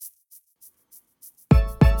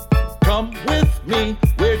Come with me,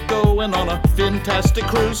 we're going on a fantastic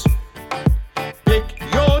cruise. Pick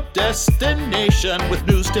your destination with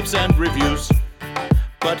news, tips, and reviews.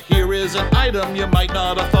 But here is an item you might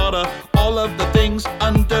not have thought of. All of the things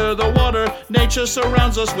under the water. Nature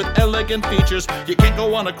surrounds us with elegant features. You can't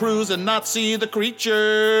go on a cruise and not see the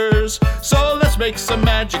creatures. So let's make some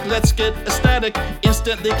magic, let's get ecstatic.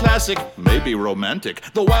 Instantly classic, maybe romantic.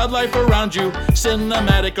 The wildlife around you,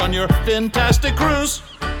 cinematic on your fantastic cruise.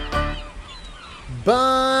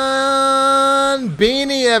 Bon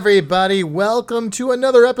Beanie, everybody. Welcome to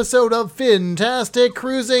another episode of Fantastic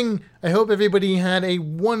Cruising. I hope everybody had a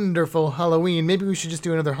wonderful Halloween. Maybe we should just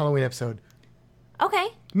do another Halloween episode. Okay.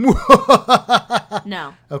 No.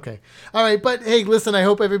 Okay. All right. But hey, listen, I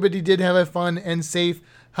hope everybody did have a fun and safe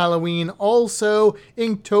Halloween. Also,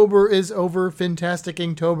 Inktober is over. Fantastic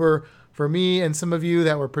Inktober for me and some of you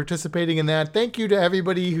that were participating in that. Thank you to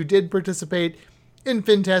everybody who did participate in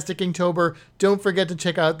Fantastic Inktober. Don't forget to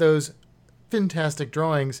check out those fantastic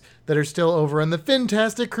drawings that are still over in the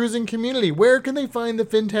Fantastic Cruising community. Where can they find the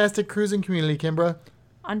Fantastic Cruising community, Kimbra?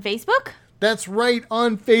 On Facebook? That's right,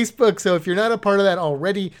 on Facebook. So if you're not a part of that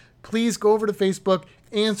already, please go over to Facebook,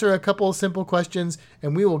 answer a couple of simple questions,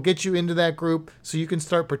 and we will get you into that group so you can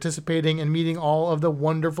start participating and meeting all of the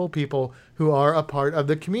wonderful people who are a part of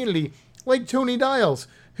the community, like Tony Dials,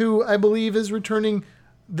 who I believe is returning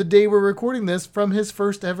the day we're recording this from his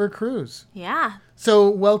first ever cruise. Yeah. So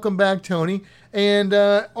welcome back, Tony. And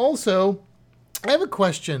also, I have a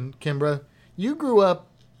question, Kimbra. You grew up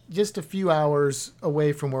just a few hours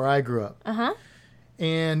away from where I grew up. Uh-huh.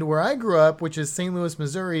 And where I grew up, which is St. Louis,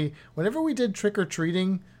 Missouri, whenever we did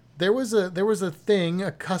trick-or-treating, there was a thing,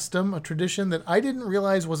 a custom, a tradition that I didn't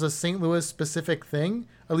realize was a St. Louis specific thing.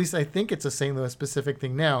 At least I think it's a St. Louis specific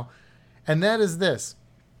thing now. And that is this.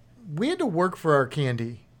 We had to work for our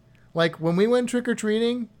candy. Like when we went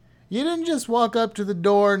trick-or-treating, you didn't just walk up to the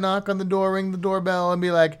door, knock on the door, ring the doorbell, and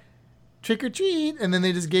be like, trick or treat, and then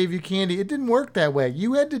they just gave you candy. It didn't work that way.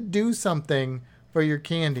 You had to do something for your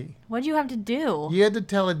candy. What'd you have to do? You had to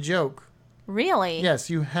tell a joke. Really?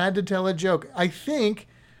 Yes, you had to tell a joke. I think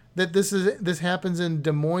that this happens in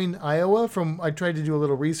Des Moines, Iowa. I tried to do a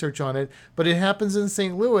little research on it, but it happens in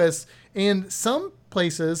St. Louis. And some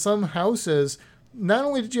places, some houses, not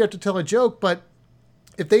only did you have to tell a joke, but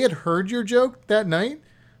if they had heard your joke that night,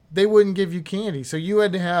 they wouldn't give you candy. So you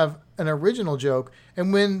had to have an original joke.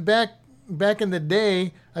 And when back in the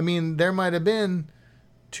day, I mean, there might have been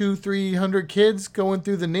 200-300 kids going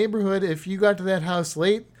through the neighborhood. If you got to that house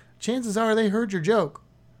late, chances are they heard your joke.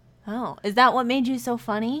 Oh, is that what made you so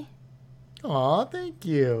funny? Aw, thank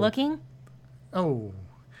you. Looking? Oh,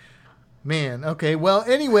 man. Okay, well,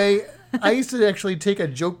 anyway, I used to actually take a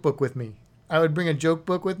joke book with me. I would bring a joke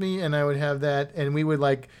book with me, and I would have that, and we would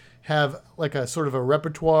have a sort of a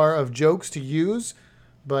repertoire of jokes to use.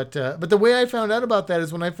 But the way I found out about that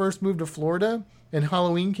is when I first moved to Florida and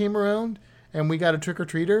Halloween came around and we got a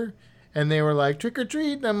trick-or-treater and they were like,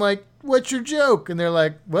 trick-or-treat. And I'm like, what's your joke? And they're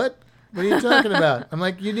like, what? What are you talking about? I'm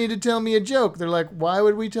like, you need to tell me a joke. They're like, why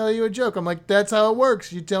would we tell you a joke? I'm like, that's how it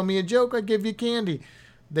works. You tell me a joke, I give you candy.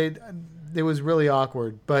 It was really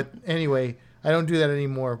awkward. But anyway, I don't do that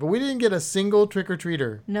anymore. But we didn't get a single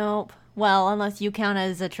trick-or-treater. Nope. Well, unless you count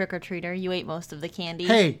as a trick-or-treater, you ate most of the candy.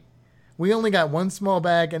 Hey, we only got one small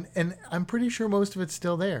bag, and I'm pretty sure most of it's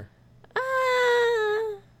still there.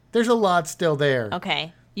 There's a lot still there.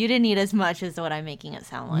 Okay. You didn't eat as much as what I'm making it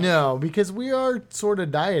sound like. No, because we are sort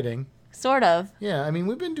of dieting. Sort of. Yeah, I mean,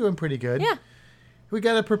 we've been doing pretty good. Yeah. We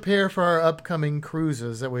got to prepare for our upcoming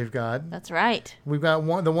cruises that we've got. That's right. We've got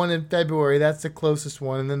the one in February, that's the closest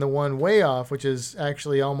one, and then the one way off, which is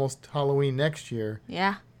actually almost Halloween next year.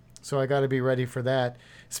 Yeah. So I got to be ready for that.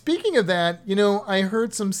 Speaking of that, I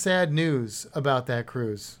heard some sad news about that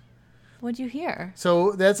cruise. What'd you hear?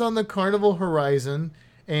 So that's on the Carnival Horizon,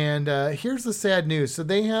 and here's the sad news. So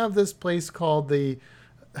they have this place called the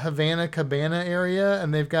Havana Cabana area,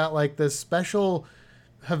 and they've got like this special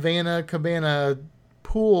Havana Cabana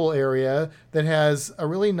pool area that has a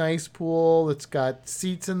really nice pool. It's got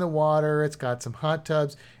seats in the water. It's got some hot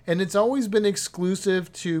tubs, and it's always been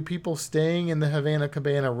exclusive to people staying in the Havana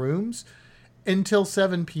Cabana rooms until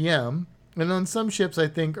 7 p.m. And on some ships, I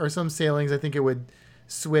think, or some sailings, I think it would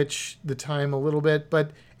switch the time a little bit.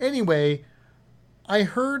 But anyway, I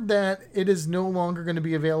heard that it is no longer going to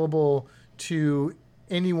be available to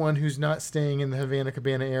anyone who's not staying in the Havana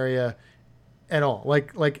Cabana area at all.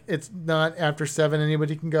 Like it's not after 7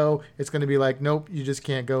 anybody can go. It's going to be like, nope, you just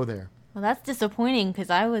can't go there. Well, that's disappointing because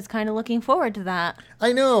I was kind of looking forward to that.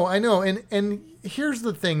 I know. And here's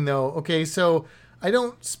the thing, though. Okay, so I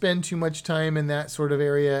don't spend too much time in that sort of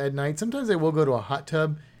area at night. Sometimes I will go to a hot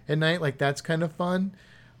tub at night. Like, that's kind of fun.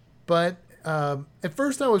 But at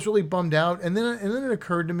first I was really bummed out, and then it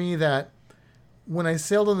occurred to me that when I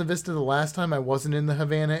sailed on the Vista the last time, I wasn't in the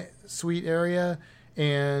Havana Suite area,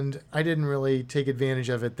 and I didn't really take advantage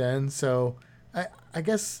of it then. So I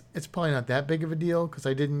guess it's probably not that big of a deal because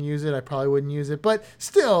I didn't use it. I probably wouldn't use it. But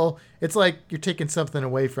still, it's like you're taking something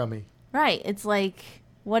away from me. Right. It's like,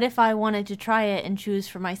 what if I wanted to try it and choose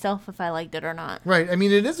for myself if I liked it or not? Right. I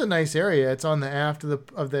mean, it is a nice area. It's on the aft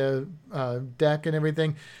of the deck and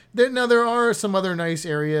everything. There are some other nice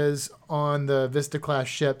areas on the Vista class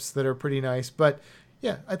ships that are pretty nice. But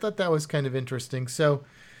yeah, I thought that was kind of interesting. So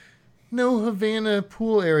no Havana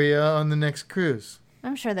pool area on the next cruise.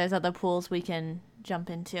 I'm sure there's other pools we can jump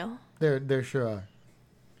into. There sure are.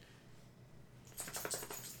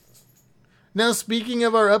 Now, speaking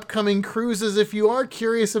of our upcoming cruises, if you are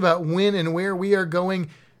curious about when and where we are going,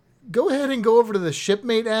 go ahead and go over to the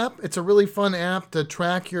Shipmate app. It's a really fun app to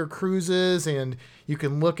track your cruises, and you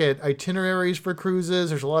can look at itineraries for cruises.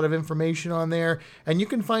 There's a lot of information on there, and you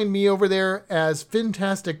can find me over there as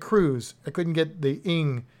Fantastic Cruise. I couldn't get the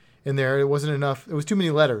ing in there. It wasn't enough. It was too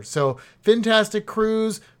many letters. So Fantastic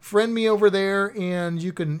Cruise, friend me over there, and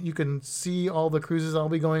you can see all the cruises I'll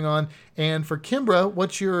be going on. And for Kimbra,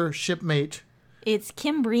 what's your Shipmate? It's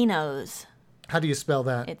Kimbrinos. How do you spell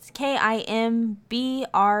that? It's Kimbrinos.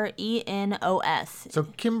 So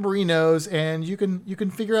Kimbrinos, and you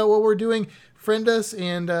can figure out what we're doing. Friend us,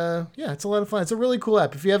 and yeah, it's a lot of fun. It's a really cool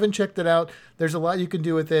app. If you haven't checked it out, there's a lot you can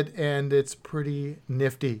do with it, and it's pretty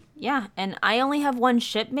nifty. Yeah, and I only have one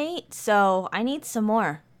shipmate, so I need some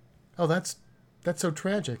more. Oh, that's so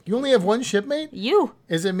tragic. You only have one shipmate? You.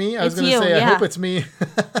 Is it me? I was It's going to you, say, I yeah. hope it's me.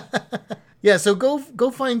 Yeah, so go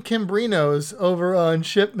find Kimbrinos over on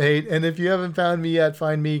Shipmate, and if you haven't found me yet,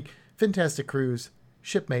 find me Fantastic Cruise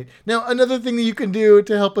Shipmate. Now, another thing that you can do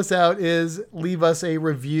to help us out is leave us a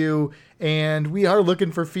review, and we are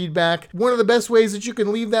looking for feedback. One of the best ways that you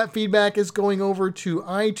can leave that feedback is going over to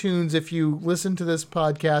iTunes. If you listen to this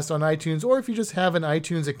podcast on iTunes, or if you just have an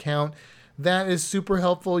iTunes account, that is super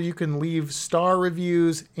helpful. You can leave star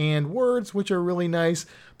reviews and words, which are really nice,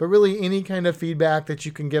 but really any kind of feedback that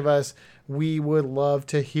you can give us, we would love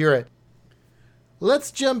to hear it.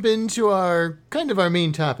 Let's jump into our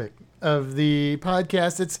main topic of the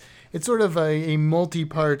podcast. It's sort of a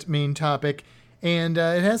multi-part main topic, and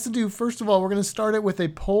it has to do, first of all, we're going to start it with a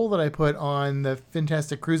poll that I put on the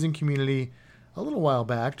Fantastic Cruising community a little while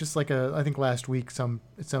back, just like I think last week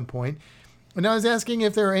at some point. And I was asking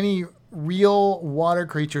if there are any real water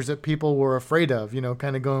creatures that people were afraid of,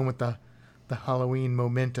 kind of going with the Halloween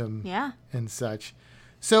momentum and such.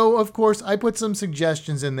 So, of course, I put some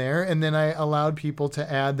suggestions in there, and then I allowed people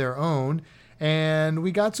to add their own, and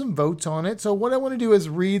we got some votes on it. So what I want to do is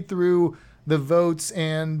read through the votes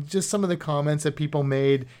and just some of the comments that people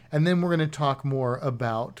made, and then we're going to talk more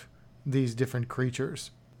about these different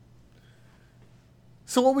creatures.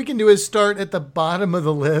 So what we can do is start at the bottom of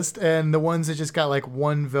the list, and the ones that just got like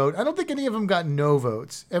one vote. I don't think any of them got no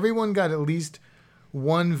votes. Everyone got at least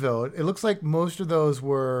one vote. It looks like most of those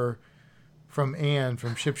were from Anne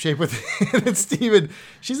from Ship Shape with Anne and Steven.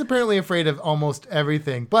 She's apparently afraid of almost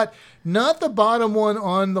everything, but not the bottom one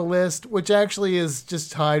on the list, which actually is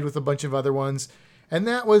just tied with a bunch of other ones. And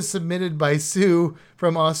that was submitted by Sue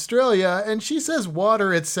from Australia, and she says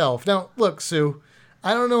water itself. Now, look, Sue,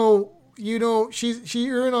 I don't know,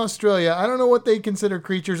 you're in Australia. I don't know what they consider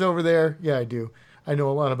creatures over there. Yeah, I do. I know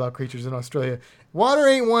a lot about creatures in Australia. Water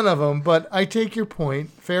ain't one of them, but I take your point,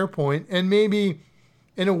 fair point, and maybe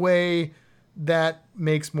in a way that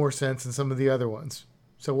makes more sense than some of the other ones.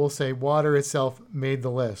 So we'll say water itself made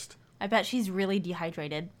the list. I bet she's really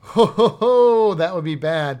dehydrated. Ho, that would be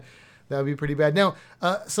bad. That would be pretty bad. Now,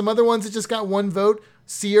 some other ones that just got one vote: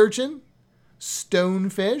 sea urchin,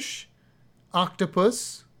 stonefish,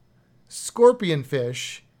 octopus,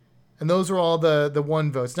 scorpionfish, and those are all the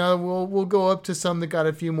one votes. Now we'll go up to some that got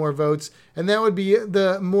a few more votes, and that would be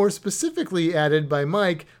the more specifically added by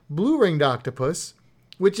Mike, blue-ringed octopus,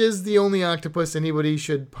 which is the only octopus anybody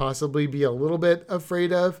should possibly be a little bit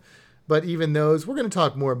afraid of. But even those, we're going to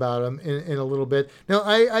talk more about them in a little bit. Now,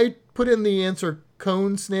 I put in the answer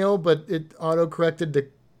cone snail, but it auto-corrected to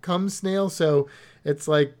cum snail, so it's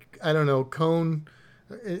like, I don't know, cone.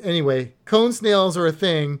 Anyway, cone snails are a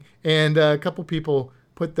thing, and a couple people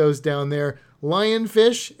put those down there.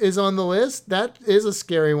 Lionfish is on the list. That is a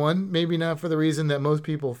scary one. Maybe not for the reason that most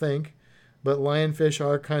people think, but lionfish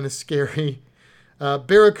are kind of scary.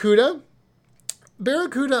 Barracuda.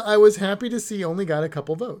 Barracuda, I was happy to see only got a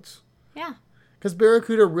couple votes. Yeah. Because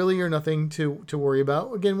barracuda really are nothing to worry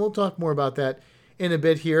about. Again, we'll talk more about that in a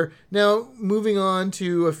bit here. Now, moving on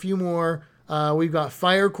to a few more. We've got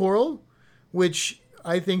fire coral, which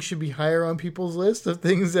I think should be higher on people's list of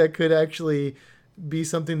things that could actually be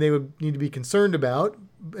something they would need to be concerned about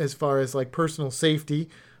as far as like personal safety,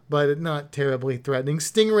 but not terribly threatening.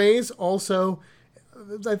 Stingrays also,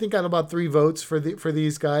 I think, got about 3 votes for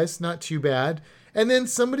these guys. Not too bad. And then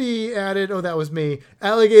somebody added, oh, that was me,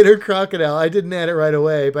 alligator crocodile. I didn't add it right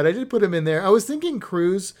away, but I did put them in there. I was thinking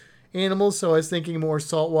cruise animals, so I was thinking more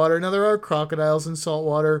saltwater. Now, there are crocodiles in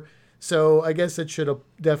saltwater, so I guess it should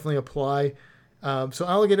definitely apply. So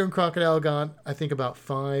alligator and crocodile got, I think, about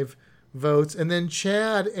 5 votes. And then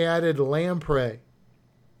Chad added lamprey.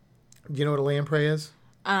 Do you know what a lamprey is?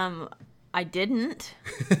 I didn't.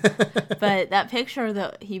 But that picture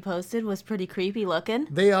that he posted was pretty creepy looking.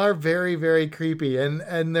 They are very, very creepy.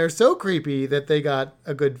 And they're so creepy that they got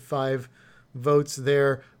a good 5 votes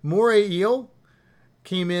there. Moray eel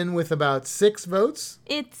came in with about 6 votes.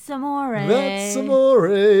 It's a moray. That's a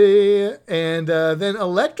moray. And then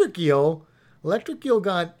electric eel. Electric eel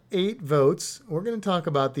got 8 votes. We're going to talk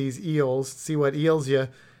about these eels, see what eels you.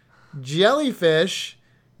 Jellyfish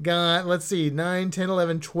got, 9, 10,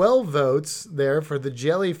 11, 12 votes there for the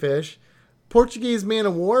jellyfish. Portuguese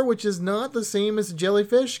man-o'-war, which is not the same as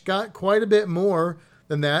jellyfish, got quite a bit more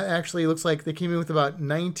than that. Actually, it looks like they came in with about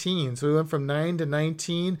 19. So we went from 9 to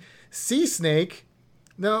 19. Sea snake.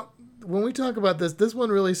 Now, when we talk about this one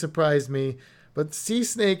really surprised me. But sea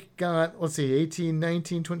snake got, 18,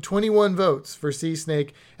 19, 20, 21 votes for sea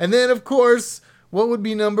snake. And then, of course, what would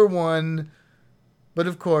be number 1? But,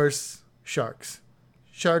 of course, sharks.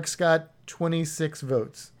 Sharks got 26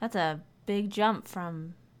 votes. That's a big jump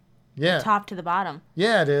from the top to the bottom.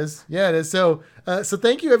 Yeah, it is. So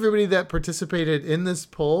thank you, everybody that participated in this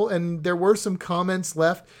poll. And there were some comments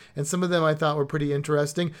left, and some of them I thought were pretty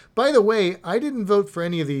interesting. By the way, I didn't vote for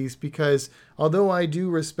any of these because although I do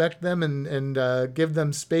respect them and give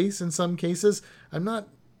them space in some cases, I'm not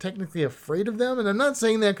technically afraid of them. And I'm not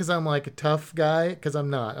saying that because I'm like a tough guy, because I'm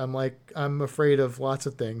not. I'm afraid of lots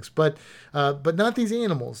of things, but not these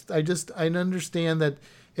animals. I understand that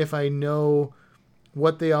if I know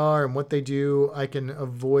what they are and what they do, I can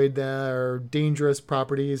avoid their dangerous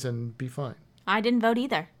properties and be fine. I didn't vote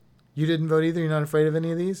either. You didn't vote either? You're not afraid of any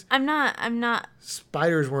of these? I'm not.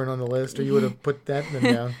 Spiders weren't on the list, or you would have put that them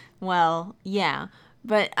down. Well, yeah,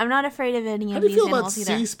 but I'm not afraid of any of these animals. How do these you feel about animals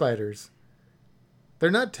either. sea spiders? They're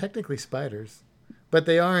not technically spiders, but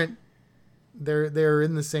they aren't. They're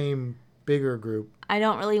in the same bigger group. I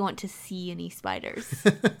don't really want to see any spiders.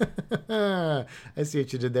 I see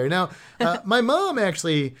what you did there. Now, my mom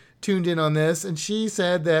actually tuned in on this, and she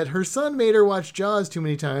said that her son made her watch Jaws too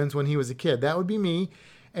many times when he was a kid. That would be me.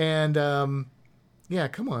 And, yeah,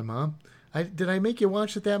 come on, Mom. Did I make you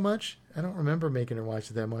watch it that much? I don't remember making her watch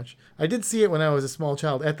it that much. I did see it when I was a small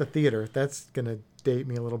child at the theater. That's going to date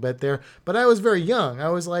me a little bit there. But I was very young. I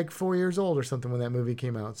was like 4 years old or something when that movie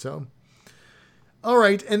came out, so... All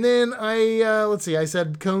right, and then I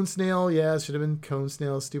said cone snail. Yeah, it should have been cone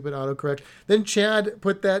snail, stupid autocorrect. Then Chad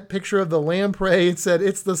put that picture of the lamprey and said,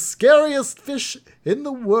 it's the scariest fish in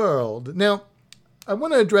the world. Now, I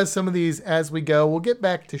want to address some of these as we go. We'll get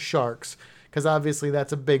back to sharks, because obviously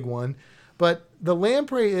that's a big one. But the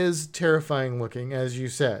lamprey is terrifying looking, as you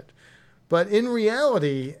said. But in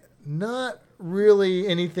reality, not really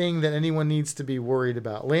anything that anyone needs to be worried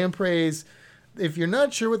about. Lampreys... If you're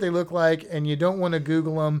not sure what they look like and you don't want to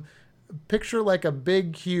Google them, picture like a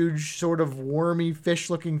big, huge, sort of wormy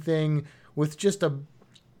fish-looking thing with just a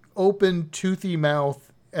open, toothy mouth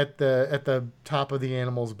at the top of the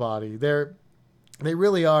animal's body. They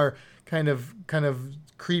really are kind of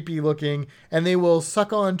creepy looking, and they will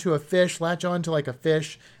suck onto a fish, latch onto like a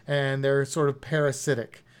fish, and they're sort of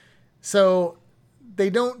parasitic. So they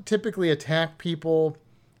don't typically attack people.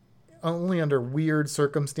 Only under weird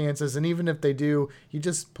circumstances, and even if they do, you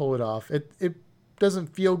just pull it off. It doesn't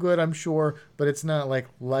feel good, I'm sure, but it's not like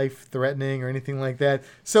life-threatening or anything like that.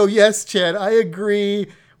 So yes, Chad, I agree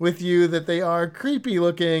with you that they are creepy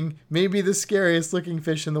looking, maybe the scariest looking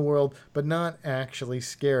fish in the world, but not actually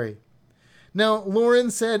scary. Now, Lauren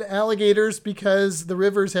said alligators because the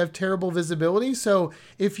rivers have terrible visibility. So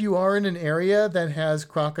if you are in an area that has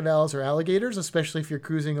crocodiles or alligators, especially if you're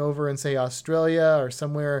cruising over in, say, Australia or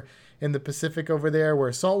somewhere in the Pacific over there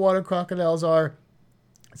where saltwater crocodiles are,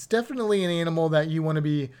 it's definitely an animal that you want to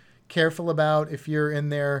be careful about if you're in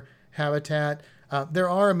their habitat. There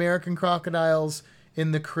are American crocodiles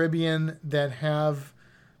in the Caribbean that have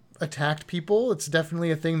attacked people. It's definitely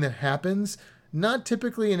a thing that happens. Not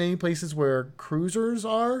typically in any places where cruisers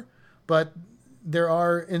are, but there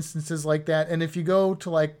are instances like that. And if you go to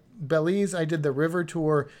like Belize, I did the river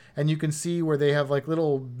tour, and you can see where they have like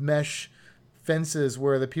little mesh fences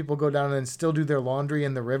where the people go down and still do their laundry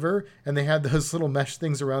in the river, and they have those little mesh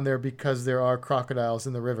things around there because there are crocodiles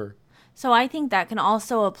in the river. So I think that can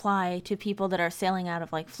also apply to people that are sailing out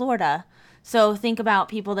of like Florida. So think about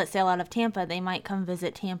people that sail out of Tampa. They might come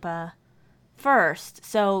visit Tampa first.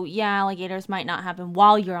 So yeah, alligators might not happen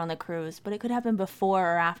while you're on the cruise, but it could happen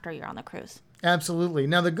before or after you're on the cruise. Absolutely.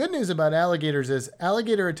 Now, the good news about alligators is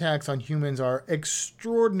alligator attacks on humans are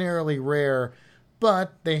extraordinarily rare,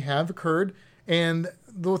 but they have occurred. And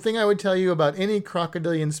the thing I would tell you about any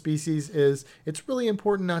crocodilian species is it's really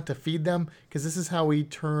important not to feed them, because this is how we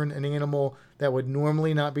turn an animal that would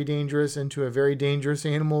normally not be dangerous into a very dangerous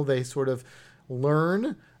animal. They sort of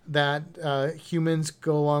learn that humans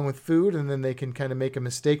go along with food, and then they can kind of make a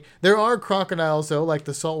mistake. There are crocodiles, though, like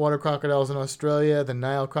the saltwater crocodiles in Australia, the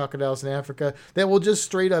Nile crocodiles in Africa, that will just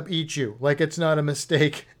straight up eat you. Like it's not a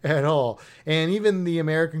mistake at all. And even the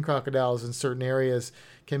American crocodiles in certain areas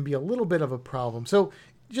can be a little bit of a problem. So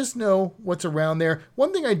just know what's around there.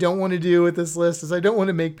 One thing I don't want to do with this list is I don't want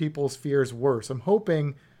to make people's fears worse. I'm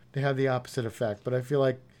hoping to have the opposite effect, but I feel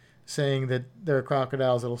like saying that there are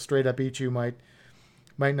crocodiles that'll straight up eat you might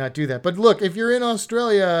not do that. But look, if you're in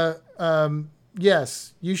Australia,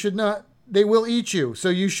 yes, you should not, they will eat you. So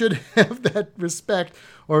you should have that respect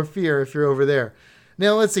or fear if you're over there.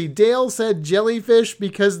 Now, let's see. Dale said jellyfish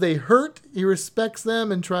because they hurt. He respects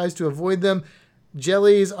them and tries to avoid them.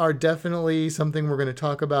 Jellies are definitely something we're going to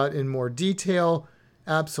talk about in more detail.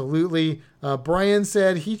 Absolutely. Brian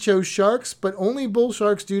said he chose sharks, but only bull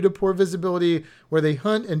sharks due to poor visibility where they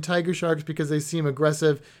hunt, and tiger sharks because they seem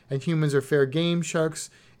aggressive and humans are fair game. Sharks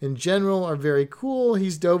in general are very cool.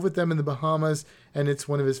 He's dove with them in the Bahamas, and it's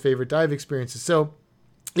one of his favorite dive experiences. So,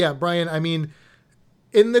 yeah, Brian, I mean,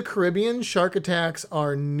 in the Caribbean, shark attacks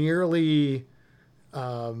are nearly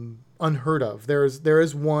unheard of. There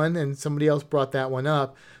is one, and somebody else brought that one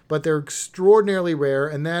up, but they're extraordinarily rare,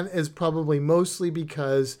 and that is probably mostly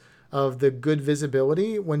because of the good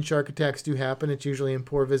visibility. When shark attacks do happen, it's usually in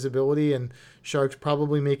poor visibility, and sharks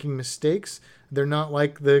probably making mistakes. They're not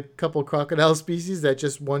like the couple crocodile species that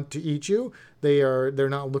just want to eat you. They're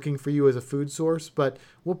not looking for you as a food source, but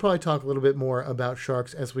we'll probably talk a little bit more about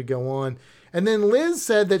sharks as we go on. And then Liz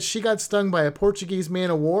said that she got stung by a Portuguese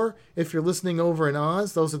man-o-war. If you're listening over in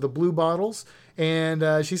Oz, those are the blue bottles.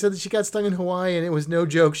 And she said that she got stung in Hawaii, and it was no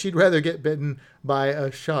joke. She'd rather get bitten by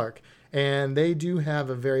a shark. And they do have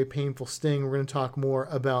a very painful sting. We're going to talk more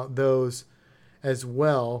about those as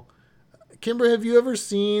well. Kimber, have you ever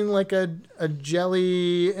seen like a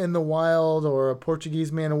jelly in the wild or a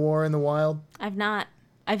Portuguese man-o-war in the wild? I've not.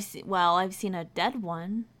 I've seen a dead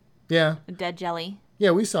one. Yeah. A dead jelly.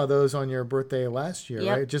 Yeah, we saw those on your birthday last year,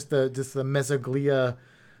 yep. Right? Just the mesoglea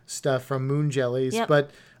stuff from moon jellies. Yep. But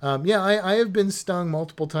I have been stung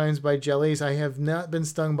multiple times by jellies. I have not been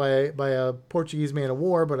stung by a Portuguese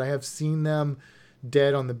man-o-war, but I have seen them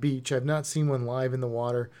dead on the beach. I've not seen one live in the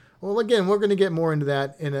water. Well, again, we're going to get more into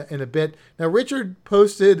that in a bit. Now, Richard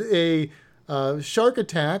posted a shark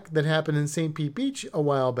attack that happened in St. Pete Beach a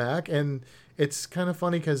while back, and it's kind of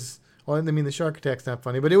funny because, well, I mean, the shark attack's not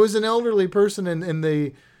funny, but it was an elderly person, and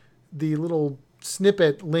the little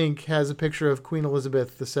snippet link has a picture of Queen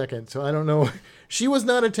Elizabeth II. So I don't know. She was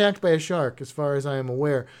not attacked by a shark, as far as I am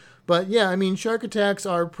aware. But yeah, I mean, shark attacks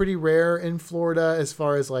are pretty rare in Florida as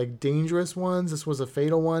far as like dangerous ones. This was a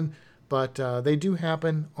fatal one, but they do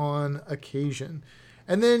happen on occasion.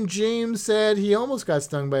 And then James said he almost got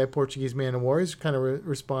stung by a Portuguese man-o-war. He's kind of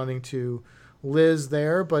responding to Liz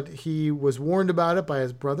there, but he was warned about it by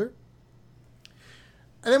his brother.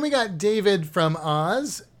 And then we got David from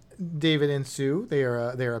Oz. David and Sue,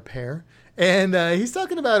 they're a pair. And he's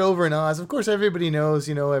talking about over in Oz. Of course, everybody knows,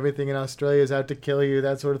 everything in Australia is out to kill you,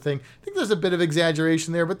 that sort of thing. I think there's a bit of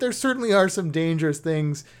exaggeration there, but there certainly are some dangerous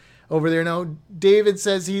things over there. Now, David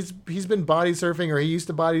says he's been body surfing, or he used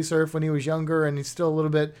to body surf when he was younger, and he's still a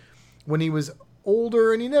little bit when he was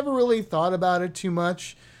older, and he never really thought about it too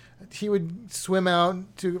much. He would swim out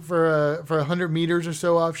for 100 meters or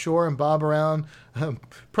so offshore and bob around,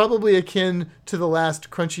 probably akin to the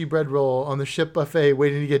last crunchy bread roll on the ship buffet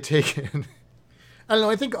waiting to get taken. I don't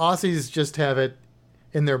know. I think Aussies just have it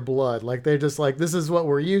in their blood. Like they're just like, this is what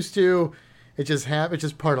we're used to. It's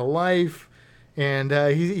just part of life. And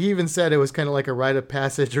he even said it was kind of like a rite of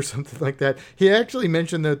passage or something like that. He actually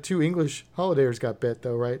mentioned the 2 English holidayers got bit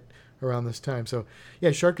though, right around this time. So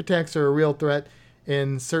yeah, shark attacks are a real threat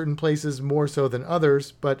in certain places more so than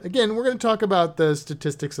others. But again, we're going to talk about the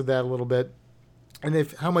statistics of that a little bit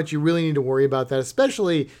and how much you really need to worry about that,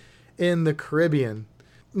 especially in the Caribbean.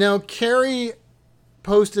 Now, Carrie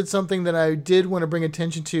posted something that I did want to bring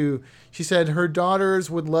attention to. She said her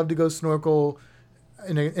daughters would love to go snorkel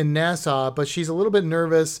in Nassau, but she's a little bit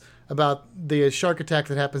nervous about the shark attack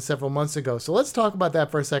that happened several months ago. So let's talk about that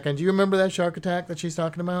for a second. Do you remember that shark attack that she's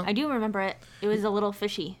talking about? I do remember it. It was a little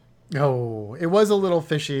fishy. Oh, it was a little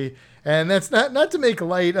fishy. And that's not to make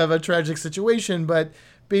light of a tragic situation, but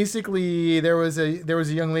basically there was a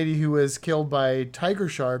young lady who was killed by tiger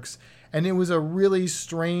sharks, and it was a really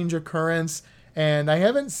strange occurrence. And I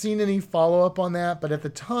haven't seen any follow-up on that, but at the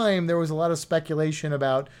time there was a lot of speculation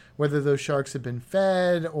about whether those sharks had been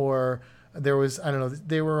fed, or there was, I don't know,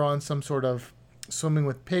 they were on some sort of swimming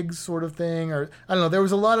with pigs sort of thing, or I don't know. There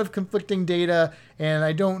was a lot of conflicting data, and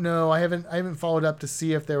I don't know. I haven't followed up to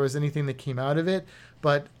see if there was anything that came out of it,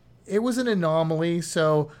 but it was an anomaly.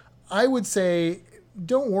 So I would say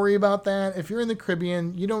don't worry about that. If you're in the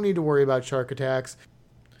Caribbean, you don't need to worry about shark attacks.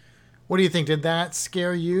 What do you think? Did that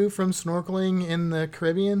scare you from snorkeling in the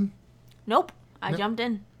Caribbean? Nope. I jumped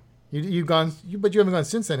in. You've gone, but you haven't gone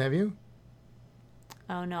since then, have you?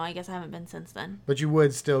 Oh, no, I guess I haven't been since then. But you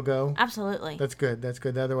would still go? Absolutely. That's good. That's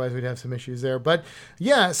good. Otherwise, we'd have some issues there. But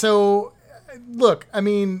yeah, so look, I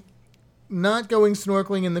mean, not going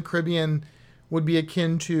snorkeling in the Caribbean would be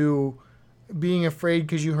akin to being afraid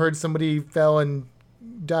because you heard somebody fell and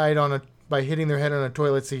died by hitting their head on a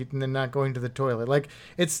toilet seat and then not going to the toilet. Like,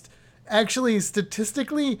 it's actually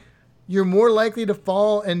statistically, you're more likely to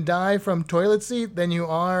fall and die from toilet seat than you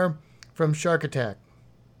are from shark attack.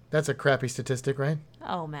 That's a crappy statistic, right?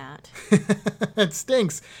 Oh, Matt. It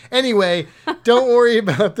stinks. Anyway, don't worry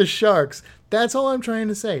about the sharks. That's all I'm trying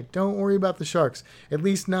to say. Don't worry about the sharks. At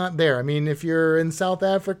least not there. I mean, if you're in South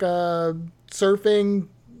Africa surfing,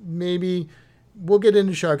 maybe we'll get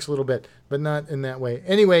into sharks a little bit, but not in that way.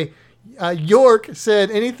 Anyway, York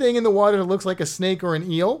said anything in the water that looks like a snake or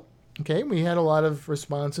an eel. Okay, we had a lot of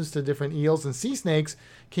responses to different eels, and sea snakes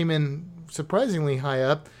came in surprisingly high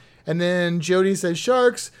up. And then Jody says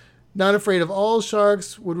sharks, not afraid of all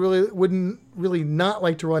sharks, wouldn't really not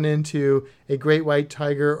like to run into a great white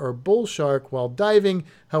tiger or bull shark while diving.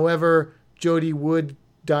 However, Jody would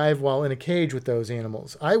dive while in a cage with those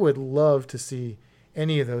animals. I would love to see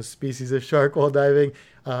any of those species of shark while diving.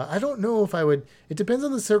 I don't know if I would. It depends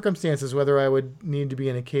on the circumstances whether I would need to be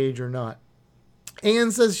in a cage or not.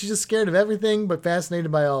 Anne says she's just scared of everything but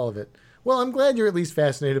fascinated by all of it. Well, I'm glad you're at least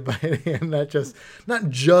fascinated by it and not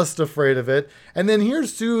just afraid of it. And then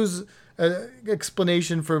here's Sue's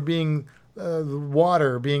explanation for being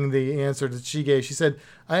water being the answer that she gave. She said,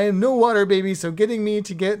 "I am no water baby, so getting me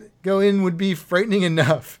to go in would be frightening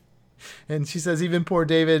enough." And she says even poor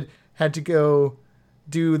David had to go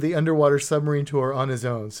do the underwater submarine tour on his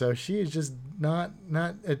own. So she is just not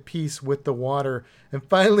at peace with the water. And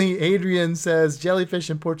finally, Adrian says, jellyfish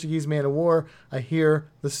and Portuguese man of war, I hear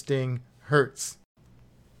the sting hurts.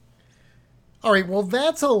 All right, well,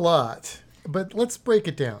 that's a lot, but let's break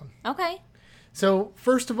it down. Okay. So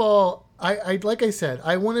first of all, I like I said,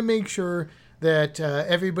 I want to make sure that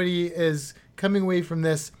everybody is coming away from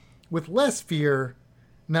this with less fear,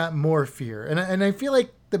 not more fear. And I feel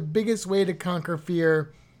like the biggest way to conquer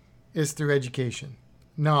fear is through education,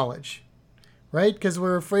 knowledge, right? Because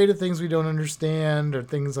we're afraid of things we don't understand or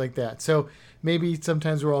things like that. So maybe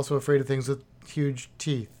sometimes we're also afraid of things with huge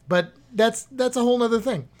teeth. But that's a whole nother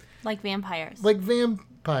thing. Like vampires. Like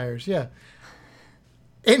vampires, yeah.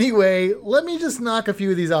 Anyway, let me just knock a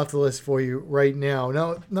few of these off the list for you right now.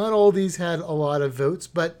 Now, not all of these had a lot of votes,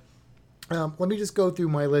 but let me just go through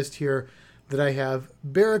my list here that I have.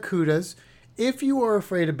 Barracudas. If you are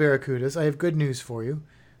afraid of barracudas, I have good news for you.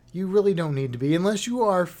 You really don't need to be, unless you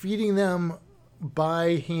are feeding them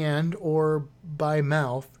by hand or by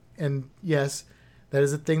mouth. And yes, that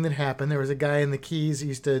is a thing that happened. There was a guy in the Keys who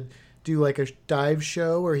used to do like a dive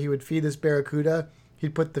show where he would feed this barracuda.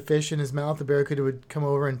 He'd put the fish in his mouth. The barracuda would come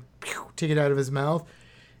over and take it out of his mouth.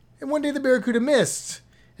 And one day the barracuda missed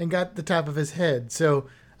and got the top of his head. So,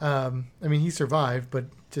 he survived, but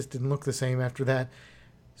just didn't look the same after that.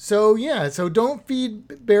 So, yeah, so don't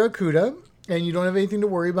feed barracuda, and you don't have anything to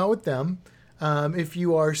worry about with them. If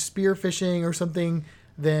you are spearfishing or something,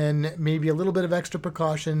 then maybe a little bit of extra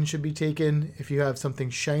precaution should be taken if you have something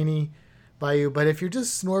shiny by you. But if you're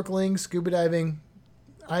just snorkeling, scuba diving,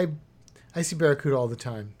 I see barracuda all the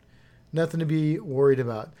time. Nothing to be worried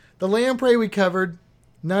about. The lamprey we covered,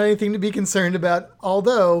 not anything to be concerned about,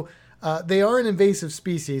 although they are an invasive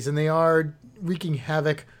species and they are wreaking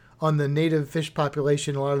havoc on the native fish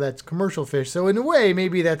population. A lot of that's commercial fish. So in a way,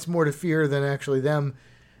 maybe that's more to fear than actually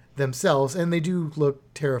themselves. And they do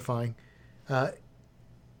look terrifying.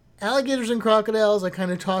 Alligators and crocodiles, I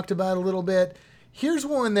kind of talked about a little bit. Here's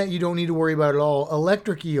one that you don't need to worry about at all.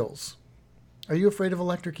 Electric eels. Are you afraid of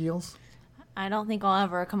electric eels? I don't think I'll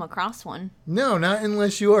ever come across one. No, not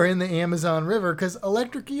unless you are in the Amazon River, because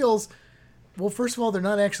electric eels, well, first of all, they're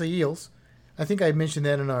not actually eels. I think I mentioned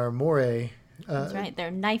that in our moray. That's right.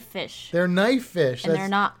 They're knife fish. They're knife fish. And they're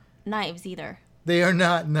not knives either. They are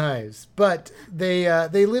not knives, but they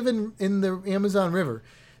live in the Amazon River.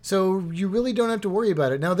 So you really don't have to worry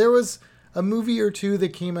about it. Now, there was a movie or two that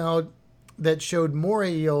came out that showed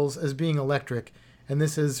moray eels as being electric, and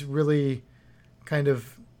this has really kind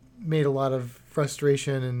of made a lot of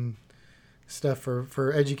frustration and stuff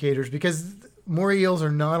for educators, because moray eels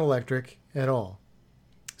are not electric at all.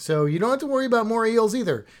 So you don't have to worry about moray eels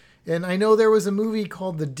either. And I know there was a movie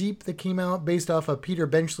called The Deep that came out based off a Peter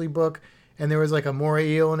Benchley book, and there was like a moray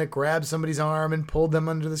eel and it grabbed somebody's arm and pulled them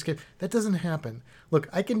under the skin. That doesn't happen. Look,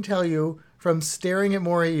 I can tell you from staring at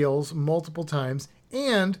moray eels multiple times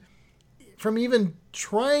and from even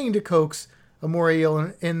trying to coax a moray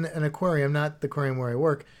eel in an aquarium, not the aquarium where I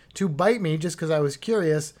work, to bite me just because I was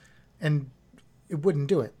curious, and it wouldn't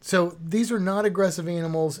do it. So these are not aggressive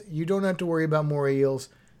animals. You don't have to worry about moray eels,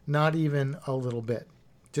 not even a little bit.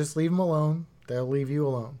 Just leave them alone. They'll leave you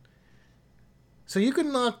alone. So you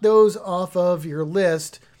can knock those off of your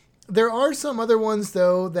list. There are some other ones,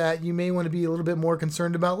 though, that you may want to be a little bit more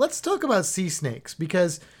concerned about. Let's talk about sea snakes,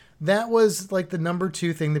 because that was like the number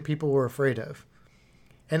 2 thing that people were afraid of.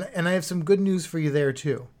 And I have some good news for you there,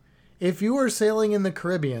 too. If you are sailing in the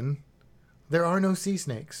Caribbean, there are no sea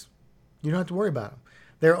snakes. You don't have to worry about them.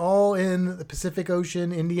 They're all in the Pacific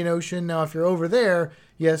Ocean, Indian Ocean. Now, if you're over there,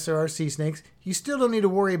 yes, there are sea snakes. You still don't need to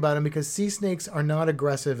worry about them because sea snakes are not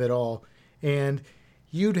aggressive at all. And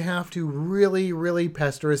you'd have to really, really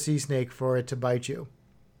pester a sea snake for it to bite you.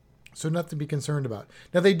 So nothing to be concerned about.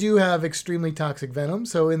 Now, they do have extremely toxic venom.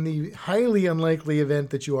 So in the highly unlikely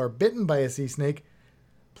event that you are bitten by a sea snake,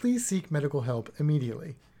 please seek medical help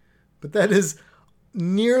immediately. But that is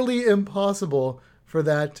nearly impossible for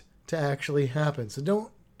that to actually happen. So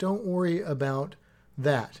don't worry about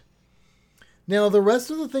that. Now, the rest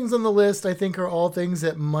of the things on the list, I think, are all things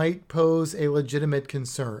that might pose a legitimate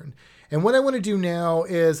concern. And what I want to do now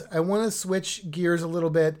is I want to switch gears a little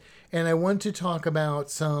bit, and I want to talk about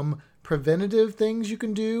some preventative things you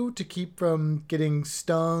can do to keep from getting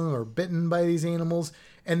stung or bitten by these animals,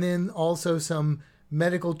 and then also some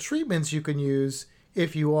medical treatments you can use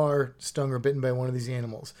if you are stung or bitten by one of these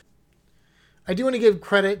animals. I do want to give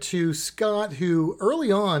credit to Scott, who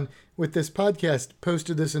early on with this podcast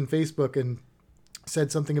posted this in Facebook and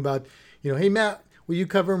said something about, hey, Matt, will you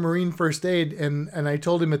cover marine first aid? And I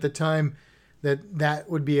told him at the time that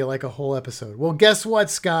would be like a whole episode. Well, guess what,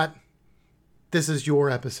 Scott? This is your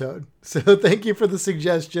episode. So thank you for the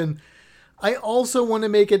suggestion. I also want to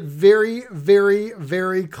make it very, very,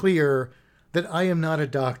 very clear that I am not a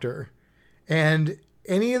doctor. And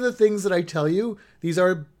any of the things that I tell you, these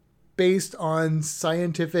are based on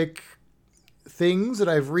scientific things that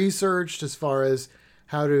I've researched as far as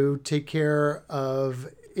how to take care of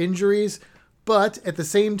injuries. But at the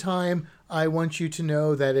same time, I want you to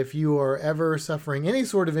know that if you are ever suffering any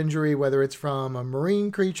sort of injury, whether it's from a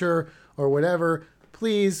marine creature or whatever,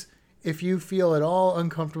 please, if you feel at all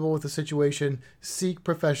uncomfortable with the situation, seek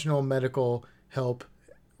professional medical help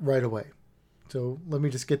right away. So let me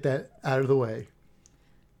just get that out of the way.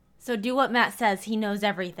 So do what Matt says. He knows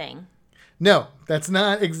everything. No, that's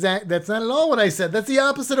not at all what I said. That's the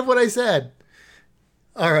opposite of what I said.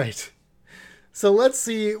 All right. So let's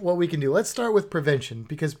see what we can do. Let's start with prevention,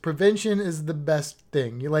 because prevention is the best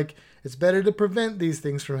thing. It's better to prevent these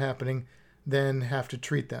things from happening than have to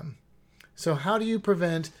treat them. So how do you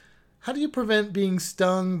prevent being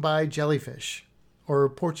stung by jellyfish or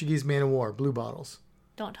Portuguese man-o'-war, blue bottles?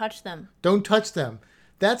 Don't touch them. Don't touch them.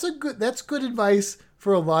 That's good advice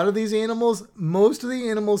for a lot of these animals. Most of the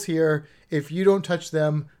animals here, if you don't touch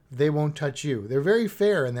them, they won't touch you. They're very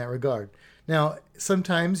fair in that regard. Now,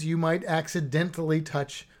 sometimes you might accidentally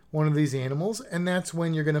touch one of these animals, and that's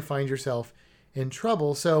when you're going to find yourself in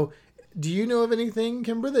trouble. So do you know of anything,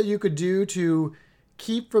 Kimber, that you could do to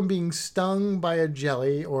keep from being stung by a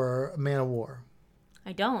jelly or a man-o'-war?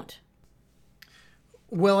 I don't.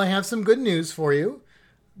 Well, I have some good news for you.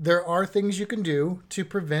 There are things you can do to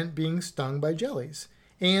prevent being stung by jellies.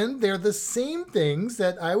 And they're the same things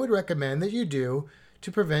that I would recommend that you do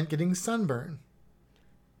to prevent getting sunburn.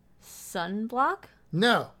 Sunblock?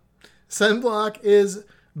 No. Sunblock is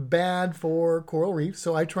bad for coral reefs,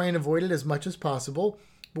 so I try and avoid it as much as possible.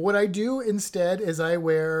 But what I do instead is I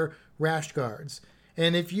wear rash guards.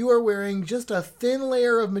 And if you are wearing just a thin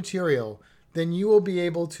layer of material, then you will be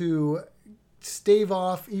able to stave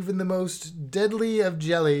off even the most deadly of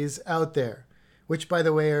jellies out there, which, by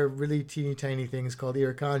the way, are really teeny tiny things called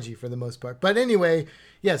irukandji for the most part. But anyway,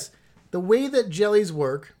 yes, the way that jellies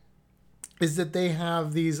work is that they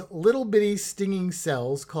have these little bitty stinging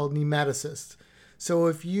cells called nematocysts. So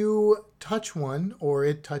if you touch one or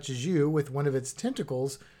it touches you with one of its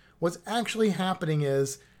tentacles, what's actually happening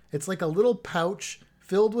is it's like a little pouch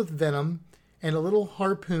filled with venom and a little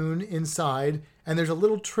harpoon inside, and there's a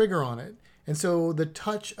little trigger on it. And so the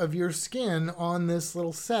touch of your skin on this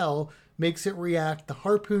little cell makes it react. The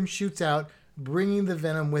harpoon shoots out, bringing the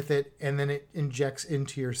venom with it, and then it injects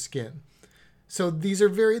into your skin. So these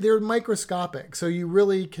are they're microscopic. So you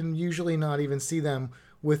really can usually not even see them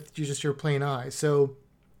with just your plain eyes. So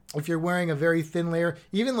if you're wearing a very thin layer,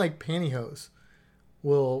 even like pantyhose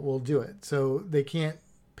will do it. So they can't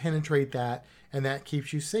penetrate that, and that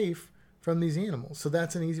keeps you safe from these animals. So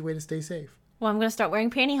that's an easy way to stay safe. Well, I'm going to start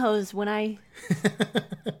wearing pantyhose when I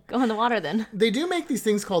go in the water then. They do make these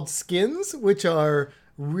things called skins, which are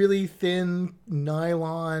really thin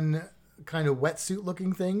nylon kind of wetsuit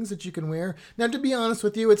looking things that you can wear. Now, to be honest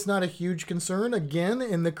with you, it's not a huge concern. Again,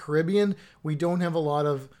 in the Caribbean, we don't have a lot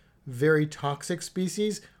of very toxic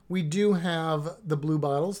species. We do have the blue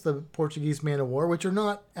bottles, the Portuguese man-o'-war, which are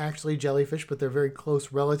not actually jellyfish, but they're very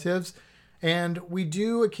close relatives. And we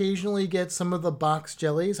do occasionally get some of the box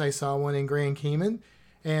jellies. I saw one in Grand Cayman,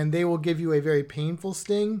 and they will give you a very painful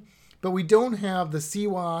sting. But we don't have the sea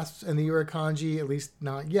wasps and the irukandji, at least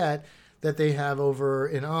not yet, that they have over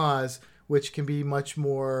in Oz, which can be much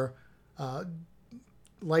more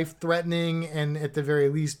life-threatening and at the very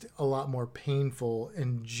least a lot more painful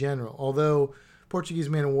in general. Although Portuguese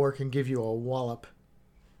man-o'-war can give you a wallop.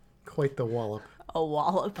 Quite the wallop. A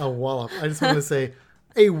wallop. A wallop. I just want to say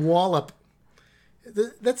a wallop.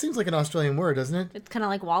 That seems like an Australian word, doesn't it? It's kind of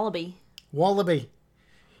like wallaby. Wallaby.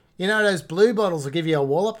 You know those blue bottles will give you a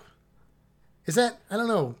wallop? Is that, I don't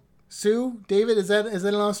know, Sue, David, is that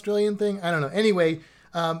an Australian thing? I don't know. Anyway,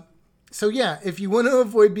 so yeah, if you want to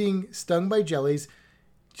avoid being stung by jellies,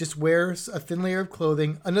 just wear a thin layer of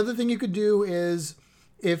clothing. Another thing you could do is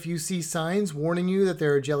if you see signs warning you that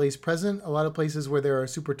there are jellies present, a lot of places where there are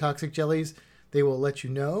super toxic jellies, they will let you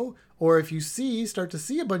know. Or if you start to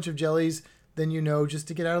see a bunch of jellies, then you know just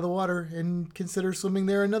to get out of the water and consider swimming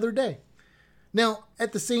there another day. Now,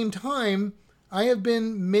 at the same time, I have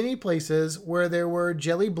been many places where there were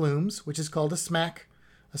jelly blooms, which is called a smack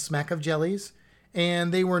of jellies,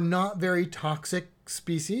 and they were not very toxic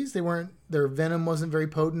species. Their venom wasn't very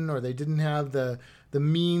potent, or they didn't have the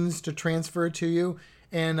means to transfer it to you.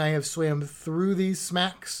 And I have swam through these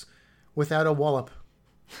smacks without a wallop.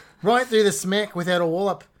 Right through the smack without a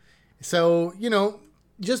wallop. So,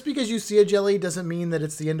 just because you see a jelly doesn't mean that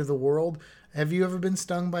it's the end of the world. Have you ever been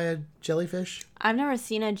stung by a jellyfish? I've never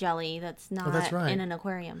seen a jelly that's not in an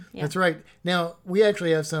aquarium. Yeah. That's right. Now, we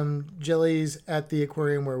actually have some jellies at the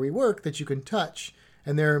aquarium where we work that you can touch.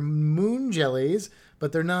 And they're moon jellies,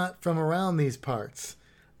 but they're not from around these parts.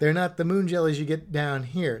 They're not the moon jellies you get down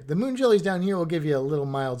here. The moon jellies down here will give you a little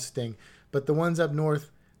mild sting, but the ones up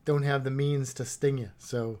north don't have the means to sting you.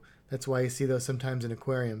 So that's why you see those sometimes in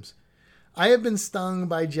aquariums. I have been stung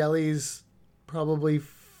by jellies probably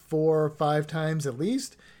 4 or 5 times at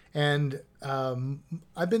least. And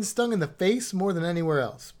I've been stung in the face more than anywhere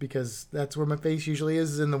else because that's where my face usually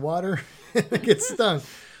is in the water. I get stung.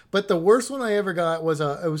 But the worst one I ever got was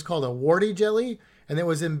it was called a warty jelly, and it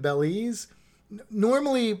was in Belize.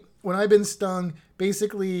 Normally, when I've been stung,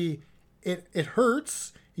 basically it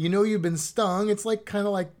hurts. You know you've been stung. It's like kind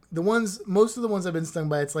of like most of the ones I've been stung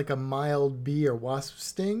by, it's like a mild bee or wasp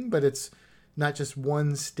sting, but it's not just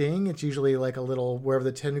one sting. It's usually like a little wherever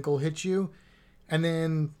the tentacle hits you. And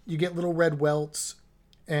then you get little red welts,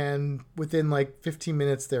 and within like 15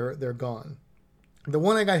 minutes, they're gone. The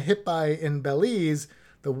one I got hit by in Belize,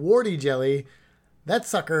 the warty jelly, that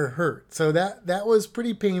sucker hurt. So that was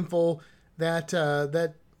pretty painful. That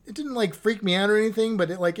it didn't like freak me out or anything, but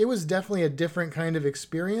it was definitely a different kind of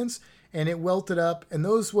experience, and it welted up, and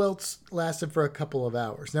those welts lasted for a couple of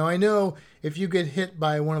hours. Now I know if you get hit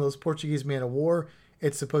by one of those Portuguese man-o'-war,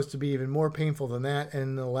 it's supposed to be even more painful than that,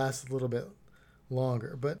 and it'll last a little bit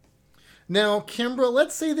longer. But now, Kimbra,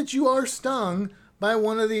 let's say that you are stung by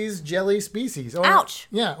one of these jelly species. Or, ouch!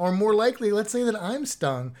 Yeah, or more likely, let's say that I'm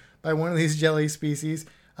stung by one of these jelly species.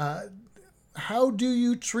 How do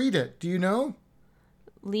you treat it? Do you know?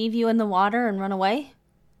 Leave you in the water and run away?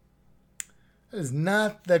 That is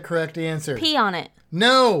not the correct answer. Pee on it.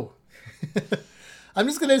 No! I'm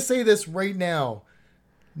just going to say this right now.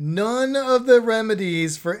 None of the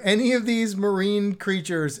remedies for any of these marine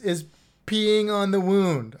creatures is peeing on the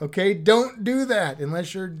wound, okay? Don't do that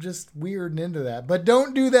unless you're just weird and into that. But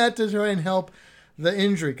don't do that to try and help the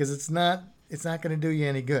injury because it's not going to do you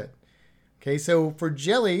any good. Okay, so for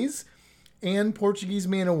jellies, and Portuguese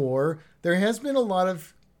man-o-war, there has been a lot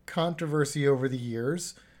of controversy over the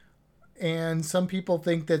years, and some people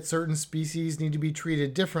think that certain species need to be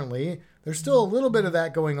treated differently. There's still a little bit of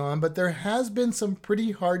that going on, but there has been some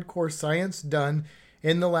pretty hardcore science done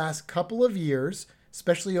in the last couple of years,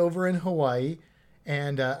 especially over in Hawaii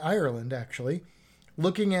and Ireland, actually,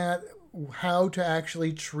 looking at how to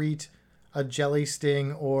actually treat a jelly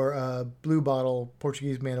sting or a blue bottle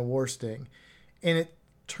Portuguese man-o-war sting. And it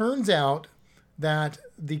turns out that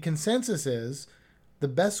the consensus is the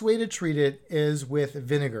best way to treat it is with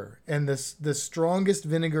vinegar, and the strongest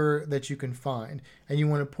vinegar that you can find. And you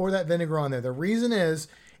want to pour that vinegar on there. The reason is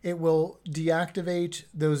it will deactivate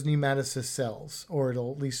those nematocyst cells, or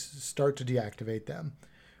it'll at least start to deactivate them.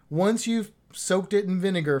 Once you've soaked it in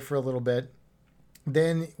vinegar for a little bit,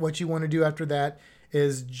 then what you want to do after that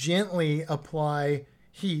is gently apply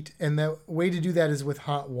heat, and the way to do that is with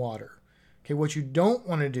hot water. Okay, what you don't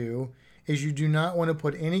want to do is you do not want to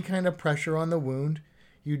put any kind of pressure on the wound.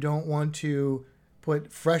 You don't want to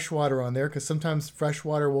put fresh water on there, because sometimes fresh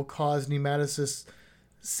water will cause nematocyst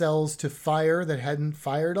cells to fire that hadn't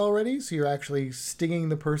fired already, so you're actually stinging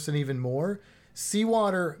the person even more.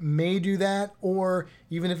 Seawater may do that, or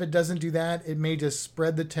even if it doesn't do that, it may just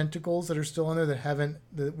spread the tentacles that are still on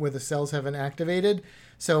there where the cells haven't activated.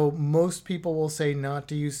 So most people will say not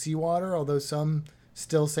to use seawater, although some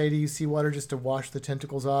still say to use seawater just to wash the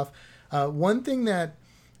tentacles off. One thing that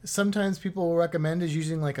sometimes people will recommend is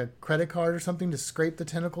using like a credit card or something to scrape the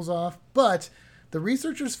tentacles off. But the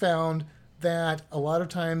researchers found that a lot of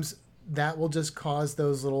times that will just cause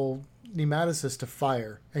those little nematocysts to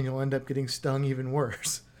fire, and you'll end up getting stung even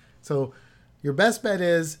worse. So your best bet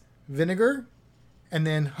is vinegar, and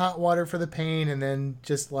then hot water for the pain, and then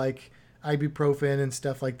just like ibuprofen and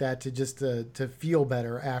stuff like that to feel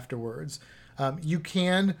better afterwards. You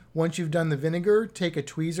can, once you've done the vinegar, take a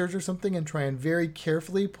tweezers or something and try and very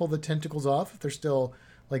carefully pull the tentacles off if they're still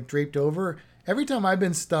like draped over. Every time I've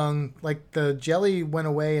been stung, like the jelly went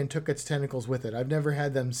away and took its tentacles with it. I've never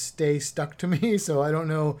had them stay stuck to me, so I don't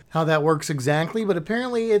know how that works exactly, but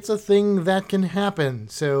apparently it's a thing that can happen.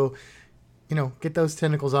 So, get those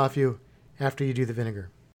tentacles off you after you do the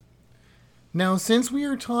vinegar. Now, since we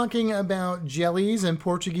are talking about jellies and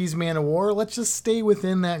Portuguese man-o-war, let's just stay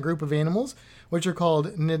within that group of animals, which are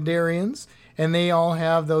called cnidarians, and they all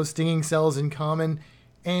have those stinging cells in common.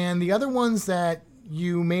 And the other ones that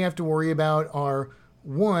you may have to worry about are,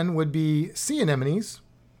 one would be sea anemones,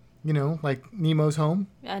 like Nemo's home.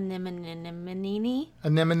 Anemone.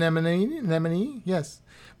 Anemone, yes.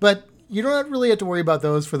 But you don't really have to worry about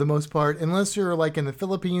those for the most part, unless you're like in the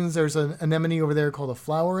Philippines. There's an anemone over there called a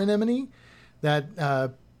flower anemone that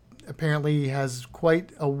apparently has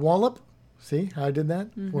quite a wallop. See how I did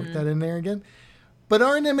that? Mm-hmm. Worked that in there again. But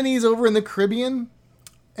our anemones over in the Caribbean,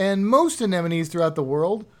 and most anemones throughout the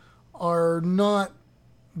world, are not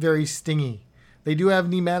very stingy. They do have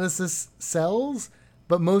nematocyst cells,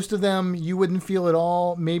 but most of them you wouldn't feel at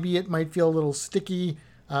all. Maybe it might feel a little sticky.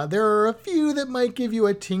 There are a few that might give you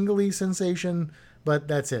a tingly sensation, but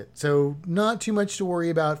that's it. So not too much to worry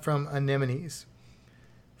about from anemones.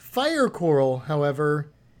 Fire coral, however,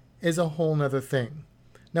 is a whole nother thing.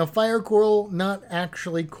 Now, fire coral, not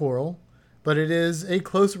actually coral, but it is a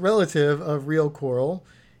close relative of real coral,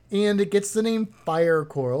 and it gets the name fire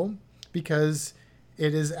coral because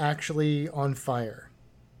it is actually on fire.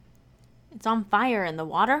 It's on fire in the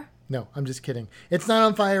water? No, I'm just kidding. It's not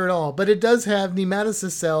on fire at all, but it does have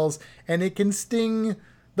nematocyst cells, and it can sting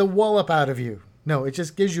the wallop out of you. No, it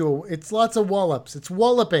just gives you, it's lots of wallops. It's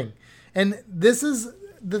walloping. And this is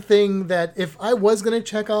the thing that if I was going to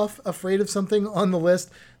check off afraid of something on the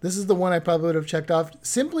list, this is the one I probably would have checked off,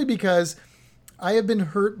 simply because I have been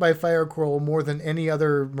hurt by fire coral more than any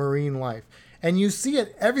other marine life. And you see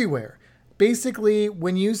it everywhere. Basically,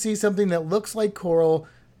 when you see something that looks like coral,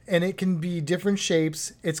 and it can be different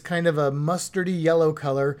shapes, it's kind of a mustardy yellow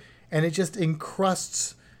color, and it just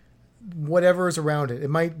encrusts whatever is around it. It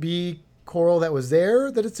might be coral that was there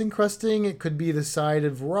that it's encrusting. It could be the side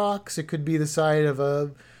of rocks. It could be the side of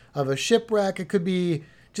a shipwreck. It could be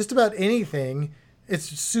just about anything. It's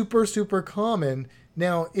super, super common.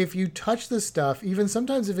 Now, if you touch this stuff, even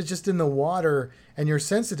sometimes if it's just in the water and you're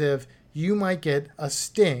sensitive, you might get a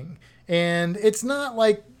sting. And it's not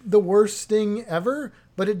like the worst sting ever,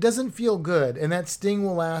 but it doesn't feel good. And that sting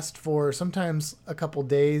will last for sometimes a couple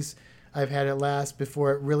days. I've had it last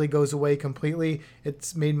before it really goes away completely.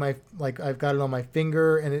 It's made I've got it on my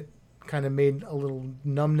finger, and it kind of made a little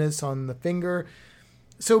numbness on the finger.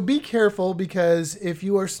 So be careful, because if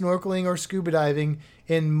you are snorkeling or scuba diving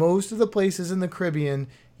in most of the places in the Caribbean,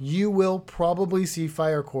 you will probably see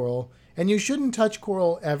fire coral. And you shouldn't touch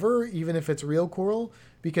coral ever, even if it's real coral,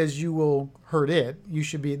 because you will hurt it. It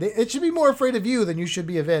should be more afraid of you than you should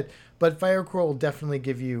be of it. But fire coral will definitely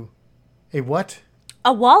give you a what?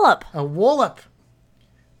 A wallop. A wallop.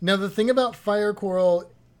 Now, the thing about fire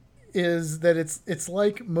coral is that it's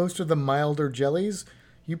like most of the milder jellies.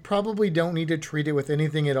 You probably don't need to treat it with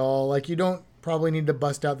anything at all. Like, you don't probably need to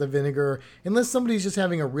bust out the vinegar unless somebody's just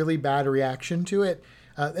having a really bad reaction to it.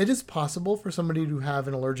 It is possible for somebody to have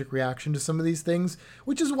an allergic reaction to some of these things,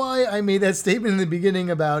 which is why I made that statement in the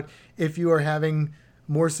beginning about if you are having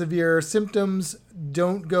more severe symptoms,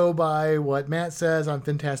 don't go by what Matt says on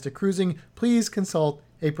Fantastic Cruising. Please consult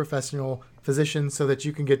a professional physician so that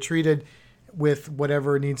you can get treated with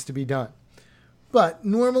whatever needs to be done. But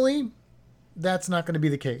normally, that's not going to be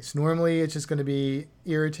the case. Normally, it's just going to be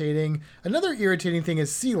irritating. Another irritating thing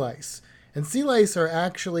is sea lice. And sea lice are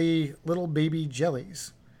actually little baby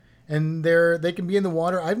jellies. And they can be in the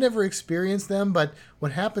water. I've never experienced them, but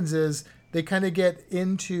what happens is they kind of get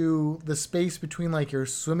into the space between like your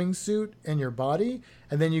swimming suit and your body,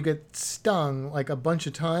 and then you get stung like a bunch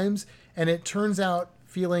of times, and it turns out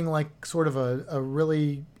feeling like sort of a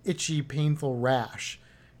really itchy, painful rash.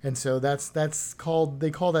 And so that's called,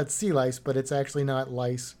 they call that sea lice, but it's actually not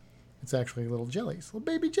lice. It's actually little jellies, little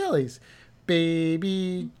baby jellies.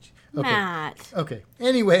 Okay. Matt. Okay.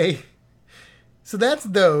 Anyway, so that's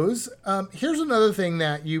those. Here's another thing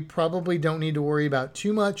that you probably don't need to worry about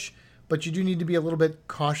too much, but you do need to be a little bit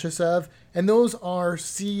cautious of, and those are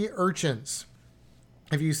sea urchins.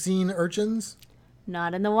 Have you seen urchins?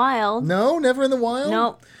 Not in the wild. No, never in the wild?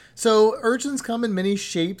 Nope. So urchins come in many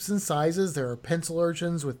shapes and sizes. There are pencil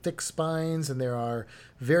urchins with thick spines, and there are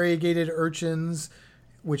variegated urchins,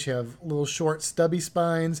 which have little short stubby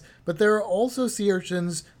spines. But there are also sea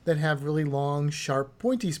urchins that have really long, sharp,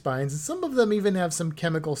 pointy spines. And some of them even have some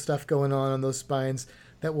chemical stuff going on those spines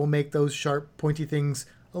that will make those sharp, pointy things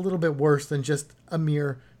a little bit worse than just a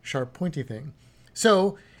mere sharp, pointy thing.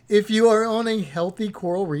 So if you are on a healthy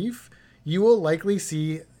coral reef, you will likely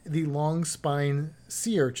see the long spine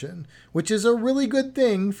sea urchin, which is a really good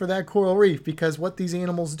thing for that coral reef, because what these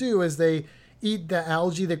animals do is they eat the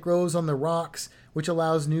algae that grows on the rocks, which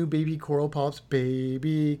allows new baby coral polyps,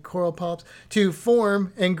 to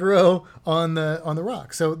form and grow on the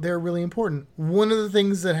rock. So they're really important. One of the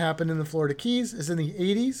things that happened in the Florida Keys is in the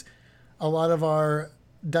 80s, a lot of our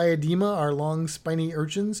diadema, our long spiny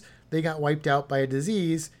urchins, they got wiped out by a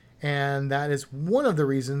disease. And that is one of the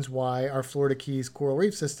reasons why our Florida Keys coral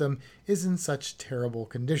reef system is in such terrible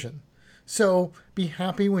condition. So be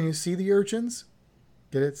happy when you see the urchins.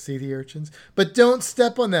 Get it? See the urchins? But don't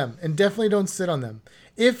step on them, and definitely don't sit on them.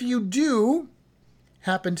 If you do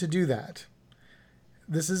happen to do that,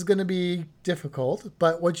 this is going to be difficult,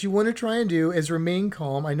 but what you want to try and do is remain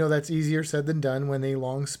calm. I know that's easier said than done when a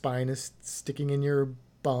long spine is sticking in your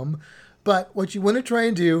bum. But what you want to try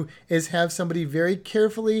and do is have somebody very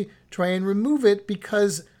carefully try and remove it,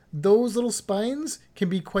 because those little spines can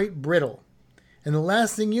be quite brittle. And the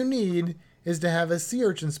last thing you need is to have a sea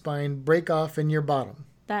urchin spine break off in your bottom.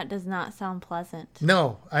 That does not sound pleasant.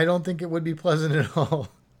 No, I don't think it would be pleasant at all.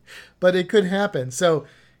 But it could happen. So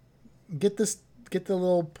get the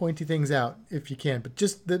little pointy things out if you can. But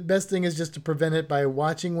just the best thing is just to prevent it by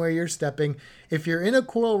watching where you're stepping. If you're in a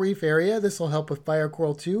coral reef area, this will help with fire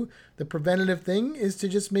coral too. The preventative thing is to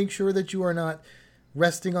just make sure that you are not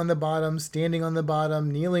resting on the bottom, standing on the bottom,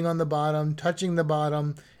 kneeling on the bottom, touching the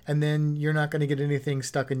bottom, and then you're not going to get anything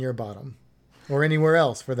stuck in your bottom, or anywhere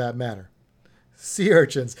else for that matter. Sea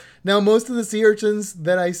urchins. Now, most of the sea urchins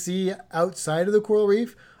that I see outside of the coral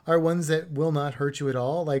reef are ones that will not hurt you at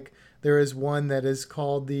all. Like, there is one that is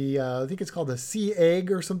called I think it's called the sea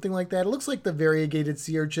egg or something like that. It looks like the variegated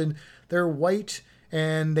sea urchin. They're white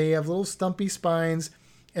and they have little stumpy spines,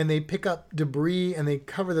 and they pick up debris and they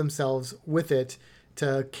cover themselves with it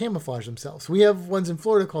to camouflage themselves. We have ones in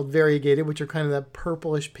Florida called variegated, which are kind of that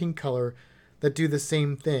purplish pink color that do the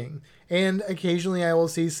same thing. And occasionally I will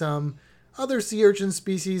see some other sea urchin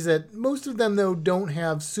species that most of them, though, don't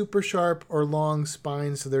have super sharp or long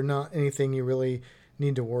spines, so they're not anything you really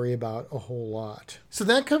need to worry about a whole lot. So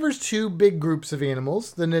that covers two big groups of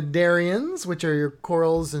animals: the cnidarians, which are your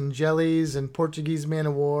corals and jellies and Portuguese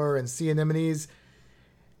man-o'-war and sea anemones,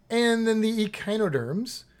 and then the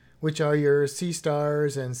echinoderms, which are your sea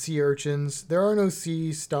stars and sea urchins. There are no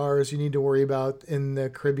sea stars you need to worry about in the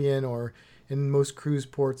Caribbean or in most cruise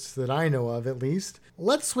ports that I know of, at least.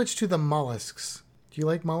 Let's switch to the mollusks. Do you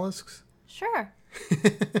like mollusks? Sure.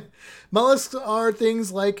 Mollusks are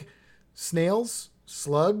things like snails,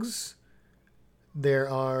 slugs. There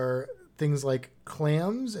are things like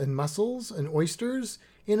clams and mussels and oysters,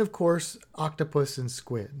 and of course, octopus and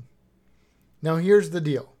squid. Now, here's the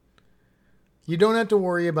deal. You don't have to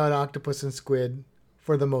worry about octopus and squid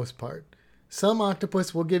for the most part. Some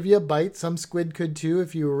octopus will give you a bite. Some squid could too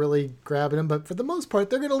if you were really grabbing them. But for the most part,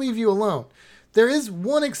 they're going to leave you alone. There is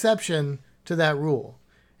one exception to that rule.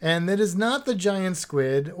 And that is not the giant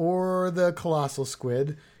squid or the colossal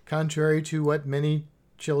squid, contrary to what many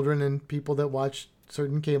children and people that watch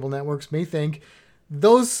certain cable networks may think.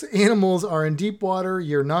 Those animals are in deep water.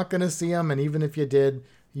 You're not going to see them. And even if you did,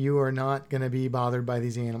 you are not going to be bothered by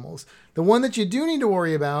these animals. The one that you do need to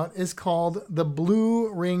worry about is called the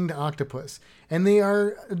blue-ringed octopus. And they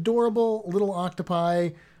are adorable little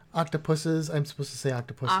octopuses. I'm supposed to say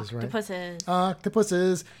octopuses, right?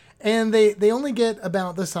 Octopuses. And they only get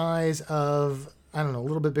about the size of, I don't know, a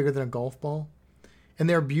little bit bigger than a golf ball. And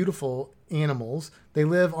they're beautiful animals. They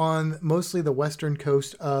live on mostly the western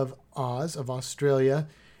coast of Australia.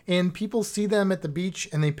 And people see them at the beach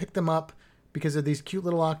and they pick them up because of these cute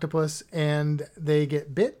little octopus, and they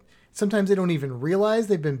get bit. Sometimes they don't even realize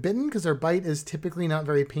they've been bitten because their bite is typically not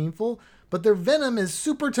very painful, but their venom is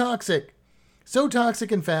super toxic. So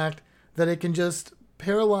toxic, in fact, that it can just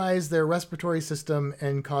paralyze their respiratory system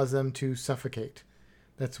and cause them to suffocate.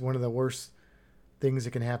 That's one of the worst things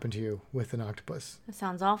that can happen to you with an octopus. That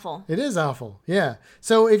sounds awful. It is awful, yeah.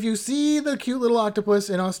 So if you see the cute little octopus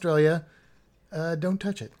in Australia, don't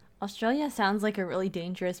touch it. Australia sounds like a really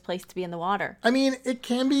dangerous place to be in the water. I mean, it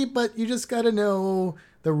can be, but you just got to know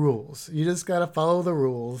the rules. You just got to follow the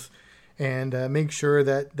rules and make sure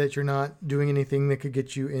that you're not doing anything that could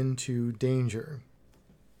get you into danger.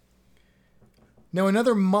 Now,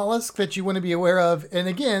 another mollusk that you want to be aware of, and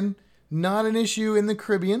again, not an issue in the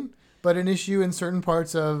Caribbean, but an issue in certain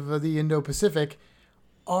parts of the Indo-Pacific,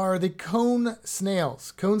 are the cone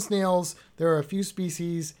snails. Cone snails, there are a few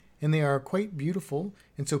species, and they are quite beautiful.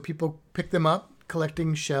 And so people pick them up,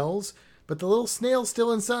 collecting shells. But the little snail's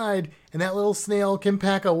still inside, and that little snail can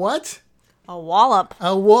pack a what? A wallop.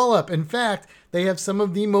 A wallop. In fact, they have some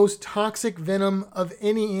of the most toxic venom of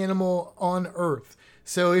any animal on Earth.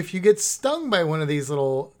 So if you get stung by one of these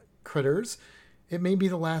little critters, it may be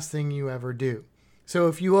the last thing you ever do. So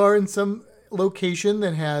if you are in some location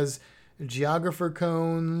that has geographer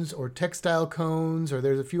cones or textile cones, or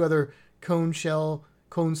there's a few other cone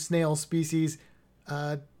snail species,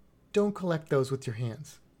 don't collect those with your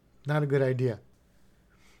hands. Not a good idea.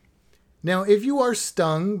 Now, if you are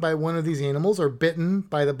stung by one of these animals or bitten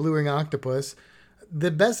by the blue ring octopus,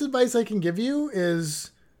 the best advice I can give you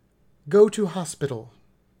is go to hospital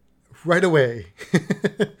right away.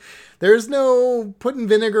 There's no putting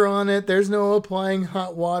vinegar on it. There's no applying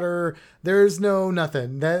hot water. There's no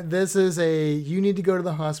nothing. This is you need to go to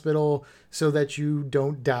the hospital so that you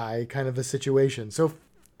don't die kind of a situation. So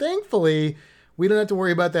thankfully, we don't have to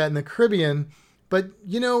worry about that in the Caribbean. But,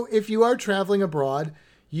 if you are traveling abroad,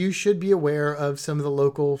 you should be aware of some of the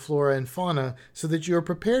local flora and fauna so that you're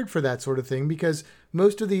prepared for that sort of thing, because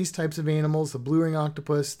most of these types of animals, the blue ring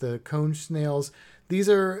octopus, the cone snails, these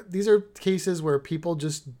are cases where people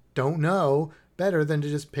just don't know better than to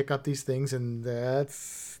just pick up these things, and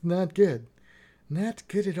that's not good. Not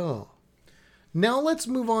good at all. Now let's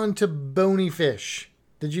move on to bony fish.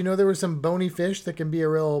 Did you know there were some bony fish that can be a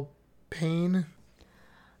real pain?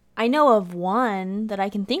 I know of one that I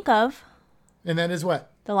can think of. And that is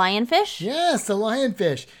what? The lionfish? Yes, the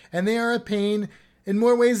lionfish. And they are a pain in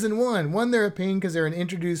more ways than one. One, they're a pain because they're an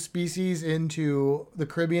introduced species into the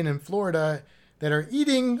Caribbean and Florida that are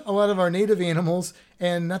eating a lot of our native animals,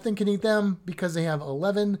 and nothing can eat them because they have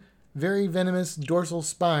 11 very venomous dorsal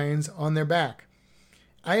spines on their back.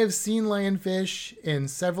 I have seen lionfish in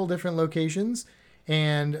several different locations,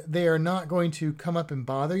 and they are not going to come up and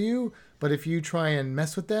bother you, but if you try and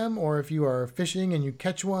mess with them, or if you are fishing and you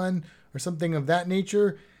catch one or something of that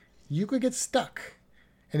nature, you could get stuck.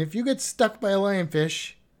 And if you get stuck by a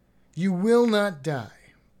lionfish, you will not die,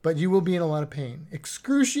 but you will be in a lot of pain.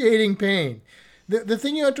 Excruciating pain. The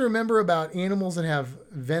thing you have to remember about animals that have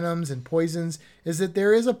venoms and poisons is that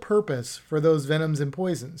there is a purpose for those venoms and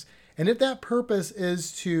poisons. And if that purpose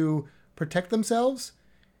is to protect themselves,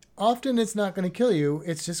 often it's not going to kill you.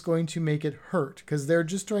 It's just going to make it hurt because they're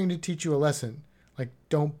just trying to teach you a lesson. Like,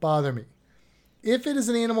 don't bother me. If it is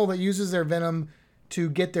an animal that uses their venom to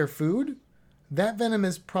get their food, that venom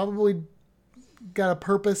has probably got a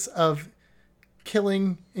purpose of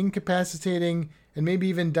killing, incapacitating, and maybe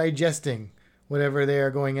even digesting whatever they are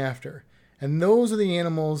going after. And those are the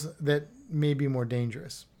animals that may be more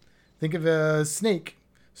dangerous. Think of a snake.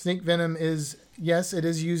 Snake venom is, yes, it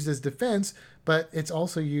is used as defense, but it's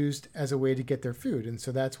also used as a way to get their food. And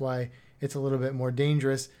so that's why it's a little bit more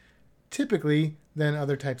dangerous, typically, than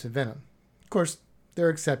other types of venom. Of course, there are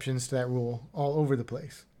exceptions to that rule all over the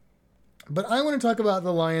place. But I want to talk about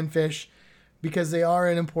the lionfish because they are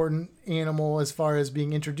an important animal as far as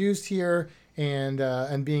being introduced here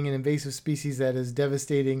and being an invasive species that is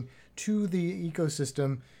devastating to the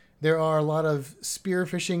ecosystem. There are a lot of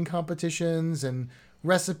spearfishing competitions and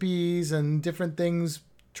recipes and different things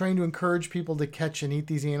trying to encourage people to catch and eat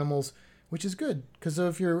these animals, which is good because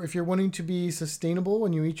if you're wanting to be sustainable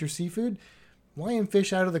when you eat your seafood,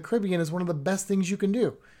 lionfish out of the Caribbean is one of the best things you can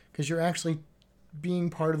do because you're actually being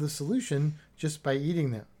part of the solution just by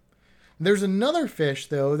eating them. There's another fish,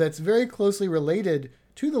 though, that's very closely related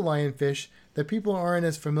to the lionfish that people aren't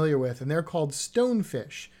as familiar with, and they're called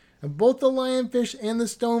stonefish. And both the lionfish and the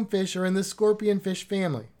stonefish are in the scorpionfish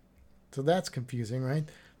family. So that's confusing, right?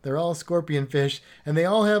 They're all scorpionfish, and they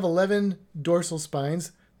all have 11 dorsal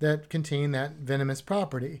spines that contain that venomous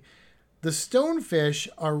property. The stonefish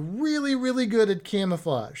are really, really good at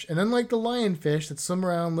camouflage. And unlike the lionfish that swim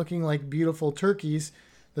around looking like beautiful turkeys,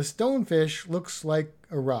 the stonefish looks like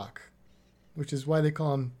a rock, which is why they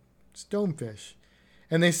call them stonefish.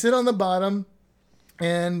 And they sit on the bottom,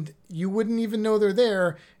 and you wouldn't even know they're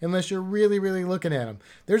there unless you're really, really looking at them.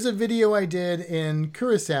 There's a video I did in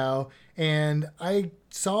Curacao, and I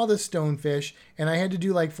saw the stonefish, and I had to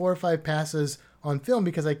do like 4 or 5 passes on film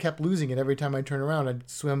because I kept losing it every time I turned around. I'd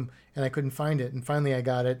swim and I couldn't find it. And finally I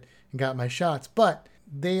got it and got my shots. But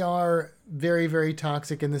they are very, very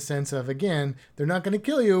toxic in the sense of, again, they're not going to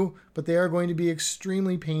kill you, but they are going to be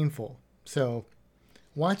extremely painful. So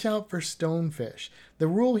watch out for stonefish. The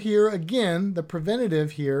rule here, again, the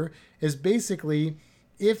preventative here is basically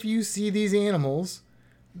if you see these animals,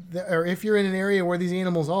 or if you're in an area where these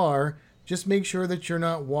animals are, just make sure that you're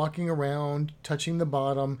not walking around, touching the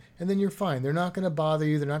bottom, and then you're fine. They're not going to bother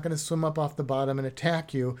you. They're not going to swim up off the bottom and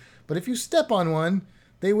attack you. But if you step on one,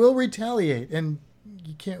 they will retaliate, and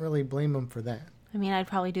you can't really blame them for that. I mean, I'd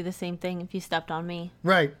probably do the same thing if you stepped on me.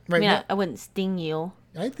 Right. I mean, I wouldn't sting you.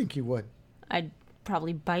 I think you would. I'd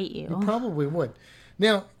probably bite you. You probably would.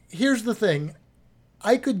 Now, here's the thing.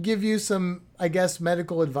 I could give you some, I guess,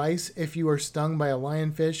 medical advice if you are stung by a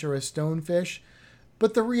lionfish or a stonefish.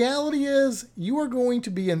 But the reality is you are going to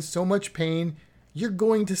be in so much pain, you're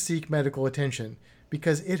going to seek medical attention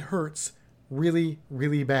because it hurts really,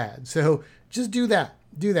 really bad. So just do that.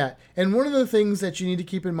 Do that. And one of the things that you need to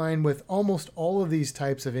keep in mind with almost all of these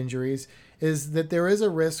types of injuries is that there is a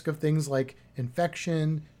risk of things like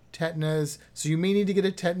infection, tetanus. So you may need to get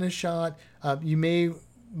a tetanus shot. You may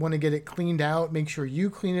want to get it cleaned out. Make sure you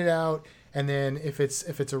clean it out. And then if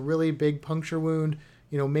it's a really big puncture wound,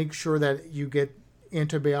 make sure that you get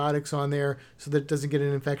antibiotics on there so that it doesn't get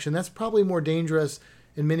an infection. That's probably more dangerous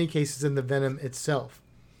in many cases than the venom itself.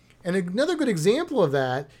 And another good example of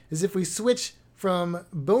that is if we switch from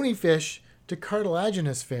bony fish to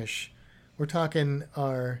cartilaginous fish. We're talking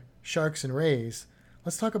our sharks and rays.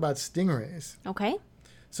 Let's talk about stingrays. Okay.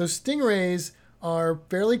 So stingrays are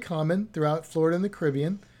fairly common throughout Florida and the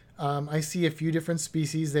Caribbean. I see a few different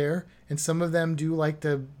species there, and some of them do like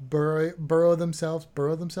to bury themselves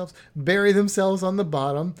on the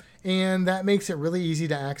bottom, and that makes it really easy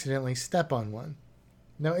to accidentally step on one.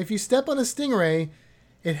 Now, if you step on a stingray,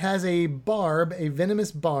 it has a barb, a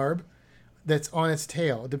venomous barb, that's on its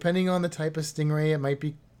tail. Depending on the type of stingray, it might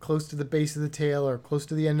be close to the base of the tail or close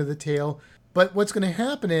to the end of the tail. But what's going to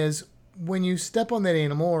happen is when you step on that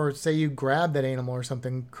animal, or say you grab that animal or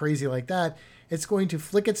something crazy like that, it's going to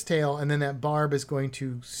flick its tail, and then that barb is going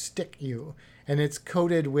to stick you. And it's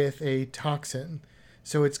coated with a toxin,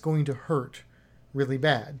 so it's going to hurt really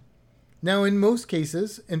bad. Now, in most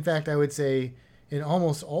cases, in fact, I would say in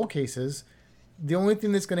almost all cases, the only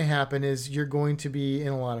thing that's going to happen is you're going to be in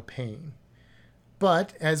a lot of pain.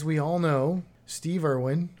 But, as we all know, Steve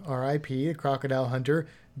Irwin, R.I.P., a crocodile hunter,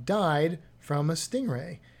 died from a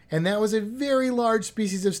stingray. And that was a very large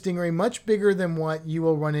species of stingray, much bigger than what you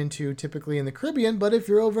will run into typically in the Caribbean. But if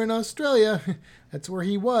you're over in Australia, that's where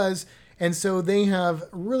he was. And so they have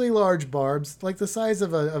really large barbs, like the size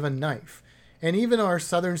of a knife. And even our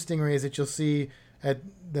southern stingrays that you'll see at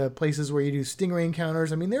the places where you do stingray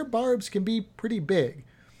encounters, I mean, their barbs can be pretty big.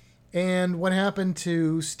 And what happened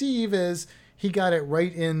to Steve is he got it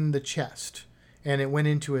right in the chest, and it went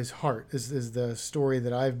into his heart, is the story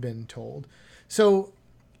that I've been told. So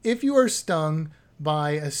if you are stung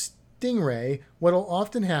by a stingray, what will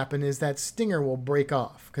often happen is that stinger will break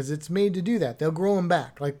off because it's made to do that. They'll grow them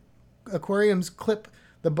back. Like aquariums clip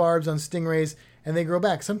the barbs on stingrays and they grow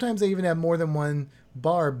back. Sometimes they even have more than one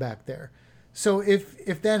barb back there. So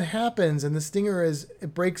if that happens and the stinger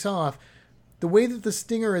it breaks off, the way that the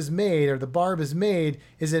stinger is made or the barb is made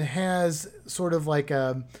is it has sort of like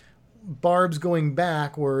barbs going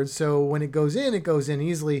backwards, so when it goes in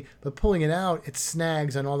easily, but pulling it out, it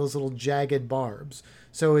snags on all those little jagged barbs.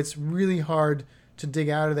 So it's really hard to dig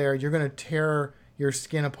out of there. You're going to tear your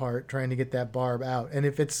skin apart trying to get that barb out. And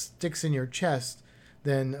if it sticks in your chest,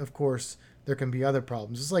 then of course there can be other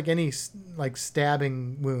problems. It's like any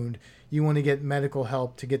stabbing wound. You want to get medical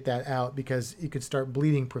help to get that out because you could start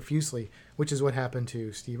bleeding profusely, which is what happened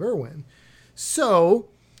to Steve Irwin. So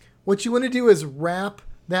what you want to do is wrap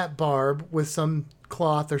that barb with some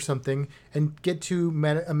cloth or something and get to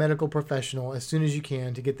a medical professional as soon as you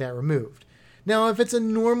can to get that removed. Now, if it's a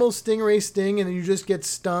normal stingray sting and you just get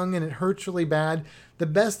stung and it hurts really bad, the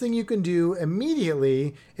best thing you can do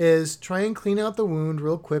immediately is try and clean out the wound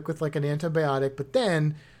real quick with like an antibiotic. But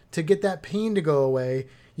then to get that pain to go away,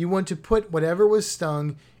 you want to put whatever was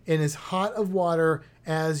stung in as hot of water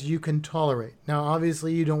as you can tolerate. Now,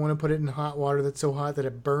 obviously, you don't want to put it in hot water that's so hot that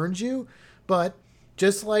it burns you. But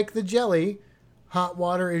just like the jelly, hot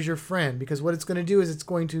water is your friend, because what it's going to do is it's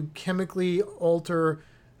going to chemically alter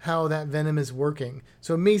how that venom is working.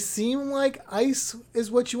 So it may seem like ice is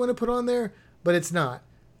what you want to put on there, but it's not.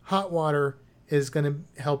 Hot water is going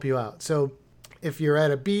to help you out. So if you're at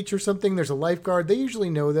a beach or something, there's a lifeguard. They usually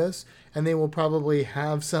know this, and they will probably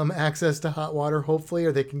have some access to hot water, hopefully,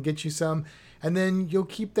 or they can get you some. And then you'll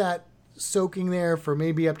keep that soaking there for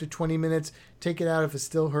maybe up to 20 minutes. Take it out if it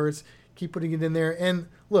still hurts. Keep putting it in there. And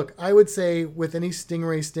look, I would say with any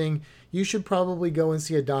stingray sting, you should probably go and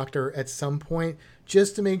see a doctor at some point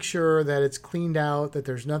just to make sure that it's cleaned out, that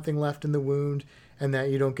there's nothing left in the wound, and that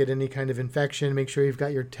you don't get any kind of infection. Make sure you've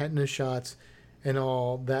got your tetanus shots and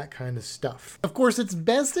all that kind of stuff. Of course, it's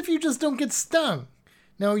best if you just don't get stung.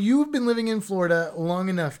 Now, you've been living in Florida long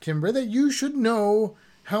enough, Kimbra, that you should know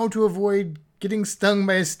how to avoid getting stung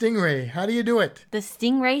by a stingray. How do you do it? The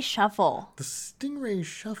Stingray Shuffle. The Stingray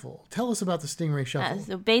Shuffle. Tell us about the Stingray Shuffle.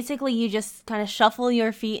 So basically, you just kind of shuffle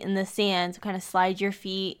your feet in the sand, kind of slide your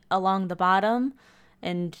feet along the bottom.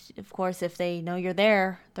 And of course, if they know you're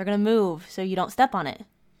there, they're going to move so you don't step on it.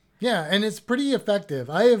 Yeah, and it's pretty effective.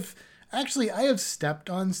 I have stepped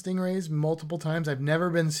on stingrays multiple times. I've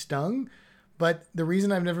never been stung, but the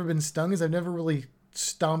reason I've never been stung is I've never really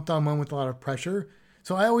stomped on one with a lot of pressure.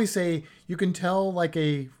 So I always say you can tell like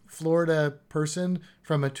a Florida person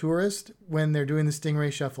from a tourist when they're doing the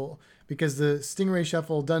Stingray Shuffle, because the Stingray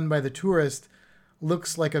Shuffle done by the tourist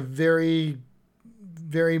looks like a very,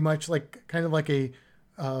 very much like kind of like a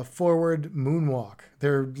forward moonwalk.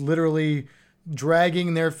 They're literally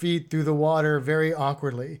dragging their feet through the water very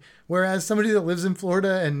awkwardly. Whereas somebody that lives in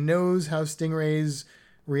Florida and knows how stingrays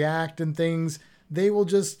react and things, they will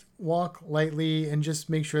just walk lightly and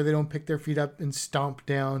just make sure they don't pick their feet up and stomp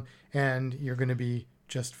down, and you're going to be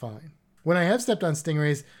just fine. When I have stepped on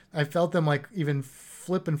stingrays, I felt them like even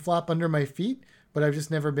flip and flop under my feet, but I've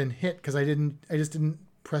just never been hit because I just didn't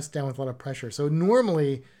press down with a lot of pressure. So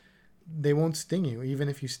normally they won't sting you even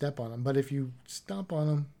if you step on them, but if you stomp on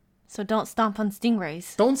them. So don't stomp on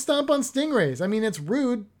stingrays. Don't stomp on stingrays. I mean, it's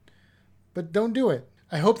rude, but don't do it.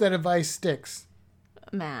 I hope that advice sticks.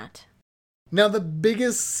 Matt. Now, the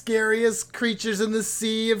biggest, scariest creatures in the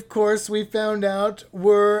sea, of course, we found out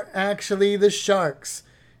were actually the sharks.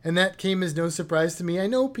 And that came as no surprise to me. I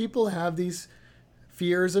know people have these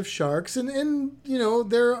fears of sharks, and you know,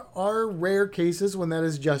 there are rare cases when that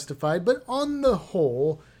is justified. But on the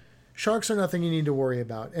whole, sharks are nothing you need to worry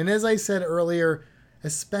about. And as I said earlier,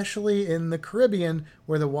 especially in the Caribbean,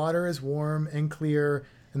 where the water is warm and clear,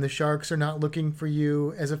 and the sharks are not looking for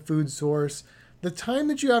you as a food source, the time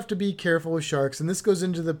that you have to be careful with sharks, and this goes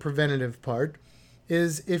into the preventative part,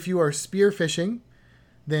 is if you are spear fishing,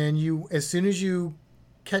 then as soon as you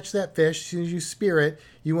catch that fish, as soon as you spear it,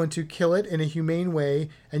 you want to kill it in a humane way,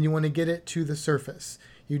 and you want to get it to the surface.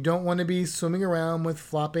 You don't want to be swimming around with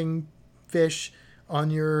flopping fish on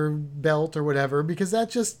your belt or whatever, because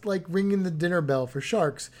that's just like ringing the dinner bell for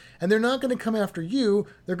sharks. And they're not going to come after you.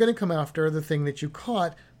 They're going to come after the thing that you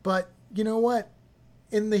caught. But you know what?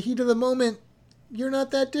 In the heat of the moment, you're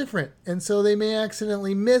not that different. And so they may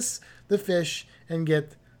accidentally miss the fish and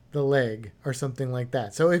get the leg or something like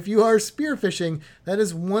that. So if you are spearfishing, that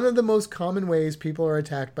is one of the most common ways people are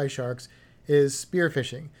attacked by sharks, is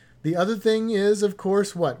spearfishing. The other thing is, of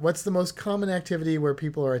course, what? What's the most common activity where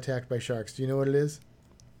people are attacked by sharks? Do you know what it is?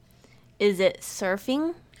 Is it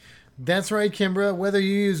surfing? That's right, Kimbra. Whether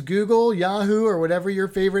you use Google, Yahoo, or whatever your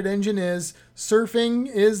favorite engine is, surfing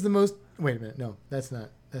is the most... Wait a minute. No, that's not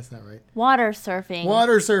right. Water surfing.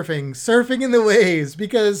 Water surfing. Surfing in the waves,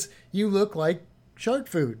 because you look like shark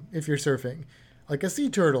food if you're surfing, like a sea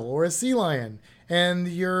turtle or a sea lion. And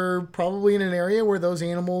you're probably in an area where those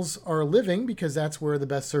animals are living, because that's where the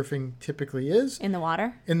best surfing typically is. In the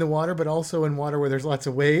water? In the water, but also in water where there's lots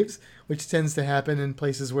of waves, which tends to happen in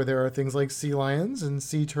places where there are things like sea lions and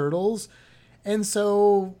sea turtles. And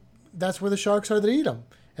so that's where the sharks are that eat them.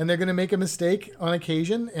 And they're going to make a mistake on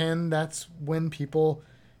occasion, and that's when people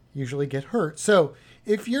usually get hurt. So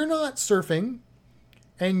if you're not surfing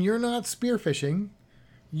and you're not spearfishing,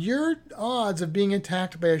 your odds of being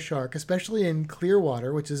attacked by a shark, especially in clear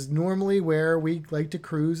water, which is normally where we like to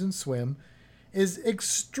cruise and swim, is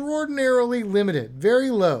extraordinarily limited, very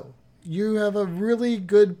low. You have a really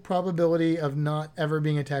good probability of not ever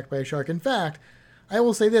being attacked by a shark. In fact, I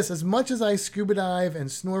will say this, as much as I scuba dive and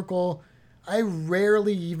snorkel, I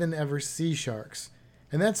rarely even ever see sharks.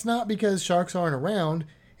 And that's not because sharks aren't around,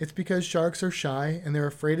 it's because sharks are shy and they're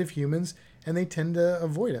afraid of humans and they tend to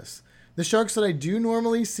avoid us. The sharks that I do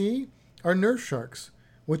normally see are nurse sharks,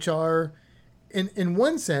 which are, in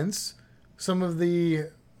one sense, some of the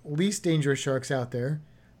least dangerous sharks out there.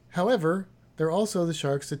 However, they're also the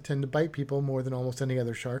sharks that tend to bite people more than almost any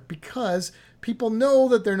other shark, because people know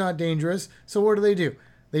that they're not dangerous, so what do?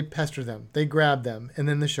 They pester them, they grab them, and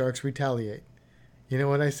then the sharks retaliate. You know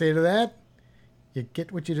what I say to that? You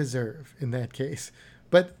get what you deserve in that case.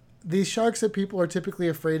 But these sharks that people are typically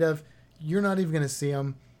afraid of, you're not even going to see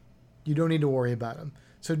them. You don't need to worry about them.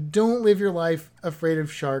 So don't live your life afraid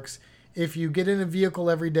of sharks. If you get in a vehicle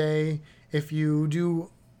every day, if you do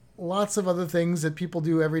lots of other things that people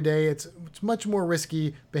do every day, it's much more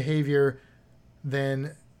risky behavior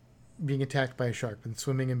than being attacked by a shark, than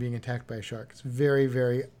swimming and being attacked by a shark. It's very,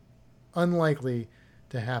 very unlikely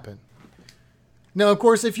to happen. Now, of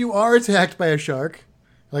course, if you are attacked by a shark,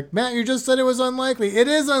 like, Matt, you just said it was unlikely. It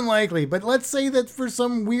is unlikely, but let's say that for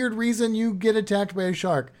some weird reason you get attacked by a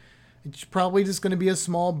shark. It's probably just going to be a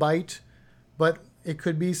small bite, but it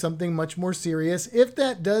could be something much more serious. If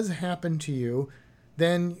that does happen to you,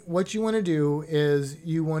 then what you want to do is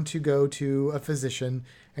you want to go to a physician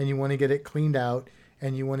and you want to get it cleaned out,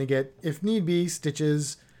 and you want to get, if need be,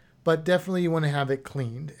 stitches, but definitely you want to have it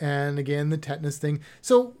cleaned. And again, the tetanus thing.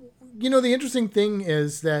 So, the interesting thing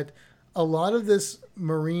is that a lot of this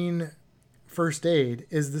marine first aid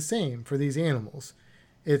is the same for these animals.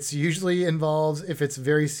 It's usually involves, if it's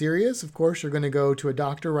very serious, of course, you're going to go to a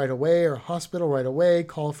doctor right away or a hospital right away,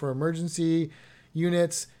 call for emergency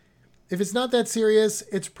units. If it's not that serious,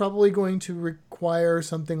 it's probably going to require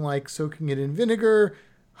something like soaking it in vinegar,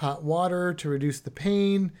 hot water to reduce the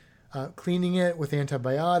pain, cleaning it with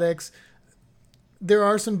antibiotics. There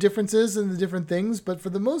are some differences in the different things, but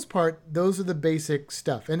for the most part, those are the basic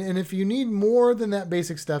stuff. And if you need more than that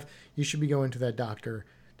basic stuff, you should be going to that doctor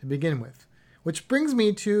to begin with. Which brings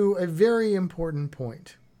me to a very important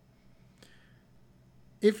point.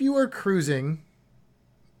 If you are cruising,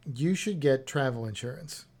 you should get travel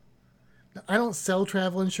insurance. Now, I don't sell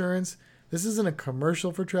travel insurance. This isn't a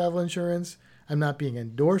commercial for travel insurance. I'm not being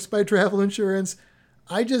endorsed by travel insurance.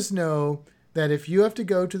 I just know that if you have to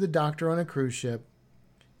go to the doctor on a cruise ship,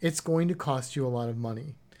 it's going to cost you a lot of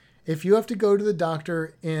money. If you have to go to the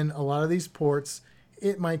doctor in a lot of these ports,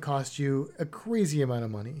 it might cost you a crazy amount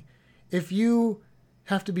of money. If you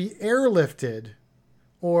have to be airlifted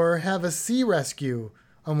or have a sea rescue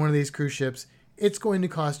on one of these cruise ships, it's going to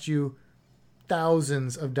cost you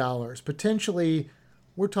thousands of dollars. Potentially,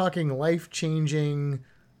 we're talking life-changing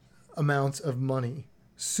amounts of money.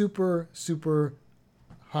 Super, super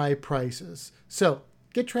high prices. So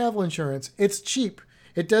get travel insurance. It's cheap.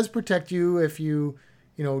 It does protect you if you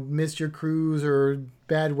miss your cruise or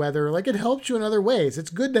bad weather. Like, it helps you in other ways. It's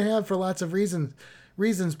good to have for lots of reasons,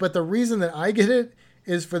 but the reason that I get it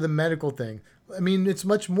is for the medical thing. I mean, it's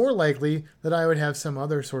much more likely that I would have some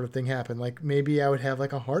other sort of thing happen. Like, maybe I would have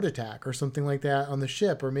like a heart attack or something like that on the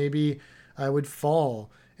ship, or maybe I would fall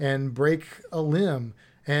and break a limb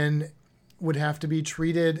and would have to be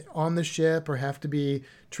treated on the ship, or have to be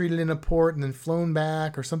treated in a port and then flown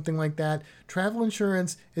back or something like that. Travel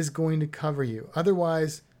insurance is going to cover you.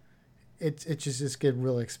 Otherwise, it just get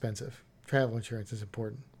really expensive. Travel insurance is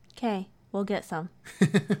important. Okay, we'll get some.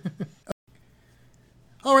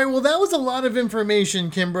 All right, well, that was a lot of information,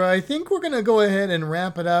 Kimbra. I think we're going to go ahead and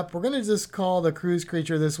wrap it up. We're going to just call the cruise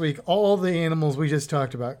creature this week all the animals we just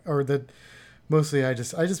talked about, or that mostly I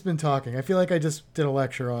just been talking. I feel like I just did a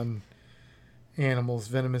lecture on animals,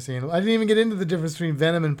 venomous animals. I didn't even get into the difference between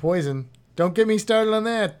venom and poison. Don't get me started on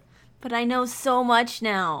that. But I know so much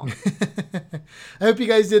now. I hope you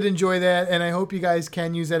guys did enjoy that, and I hope you guys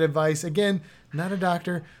can use that advice. Again, not a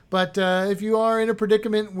doctor, but if you are in a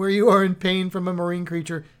predicament where you are in pain from a marine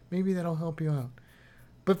creature, maybe that'll help you out.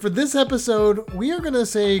 But for this episode, we are going to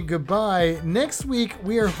say goodbye. Next week,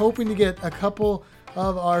 we are hoping to get a couple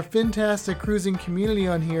of our Fantastic Cruising community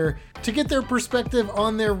on here to get their perspective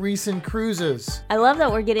on their recent cruises. I love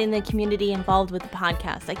that we're getting the community involved with the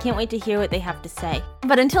podcast. I can't wait to hear what they have to say.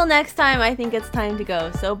 But until next time, I think it's time to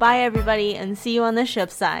go. So bye, everybody, and see you on the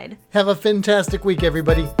ship side. Have a fantastic week,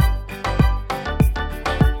 everybody.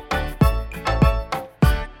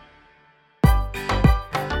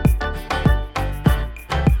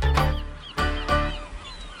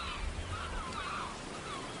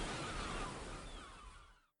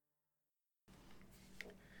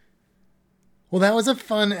 Well, that was a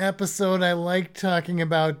fun episode. I like talking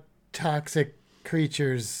about toxic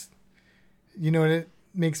creatures. You know, it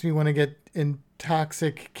makes me want to get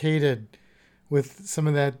intoxicated with some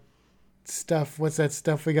of that stuff. What's that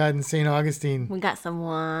stuff we got in St. Augustine? We got some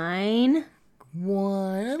wine.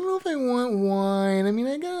 Wine. I don't know if I want wine. I mean,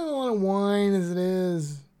 I got a lot of wine as it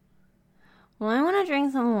is. Well, I want to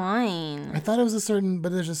drink some wine. I thought it was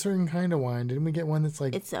but there's a certain kind of wine. Didn't we get one that's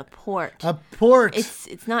like... It's a port. A port!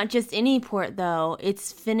 It's not just any port, though.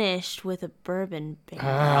 It's finished with a bourbon barrel.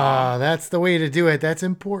 Ah, that's the way to do it. That's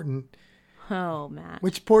important. Oh, Matt.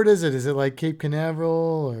 Which port is it? Is it like Cape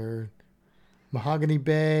Canaveral or Mahogany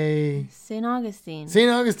Bay? St. Augustine.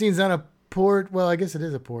 St. Augustine's not a port. Well, I guess it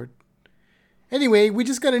is a port. Anyway, we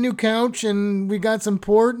just got a new couch and we got some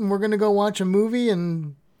port and we're going to go watch a movie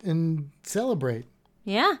and celebrate.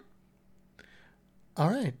 Yeah. All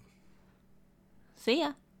right. See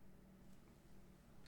ya.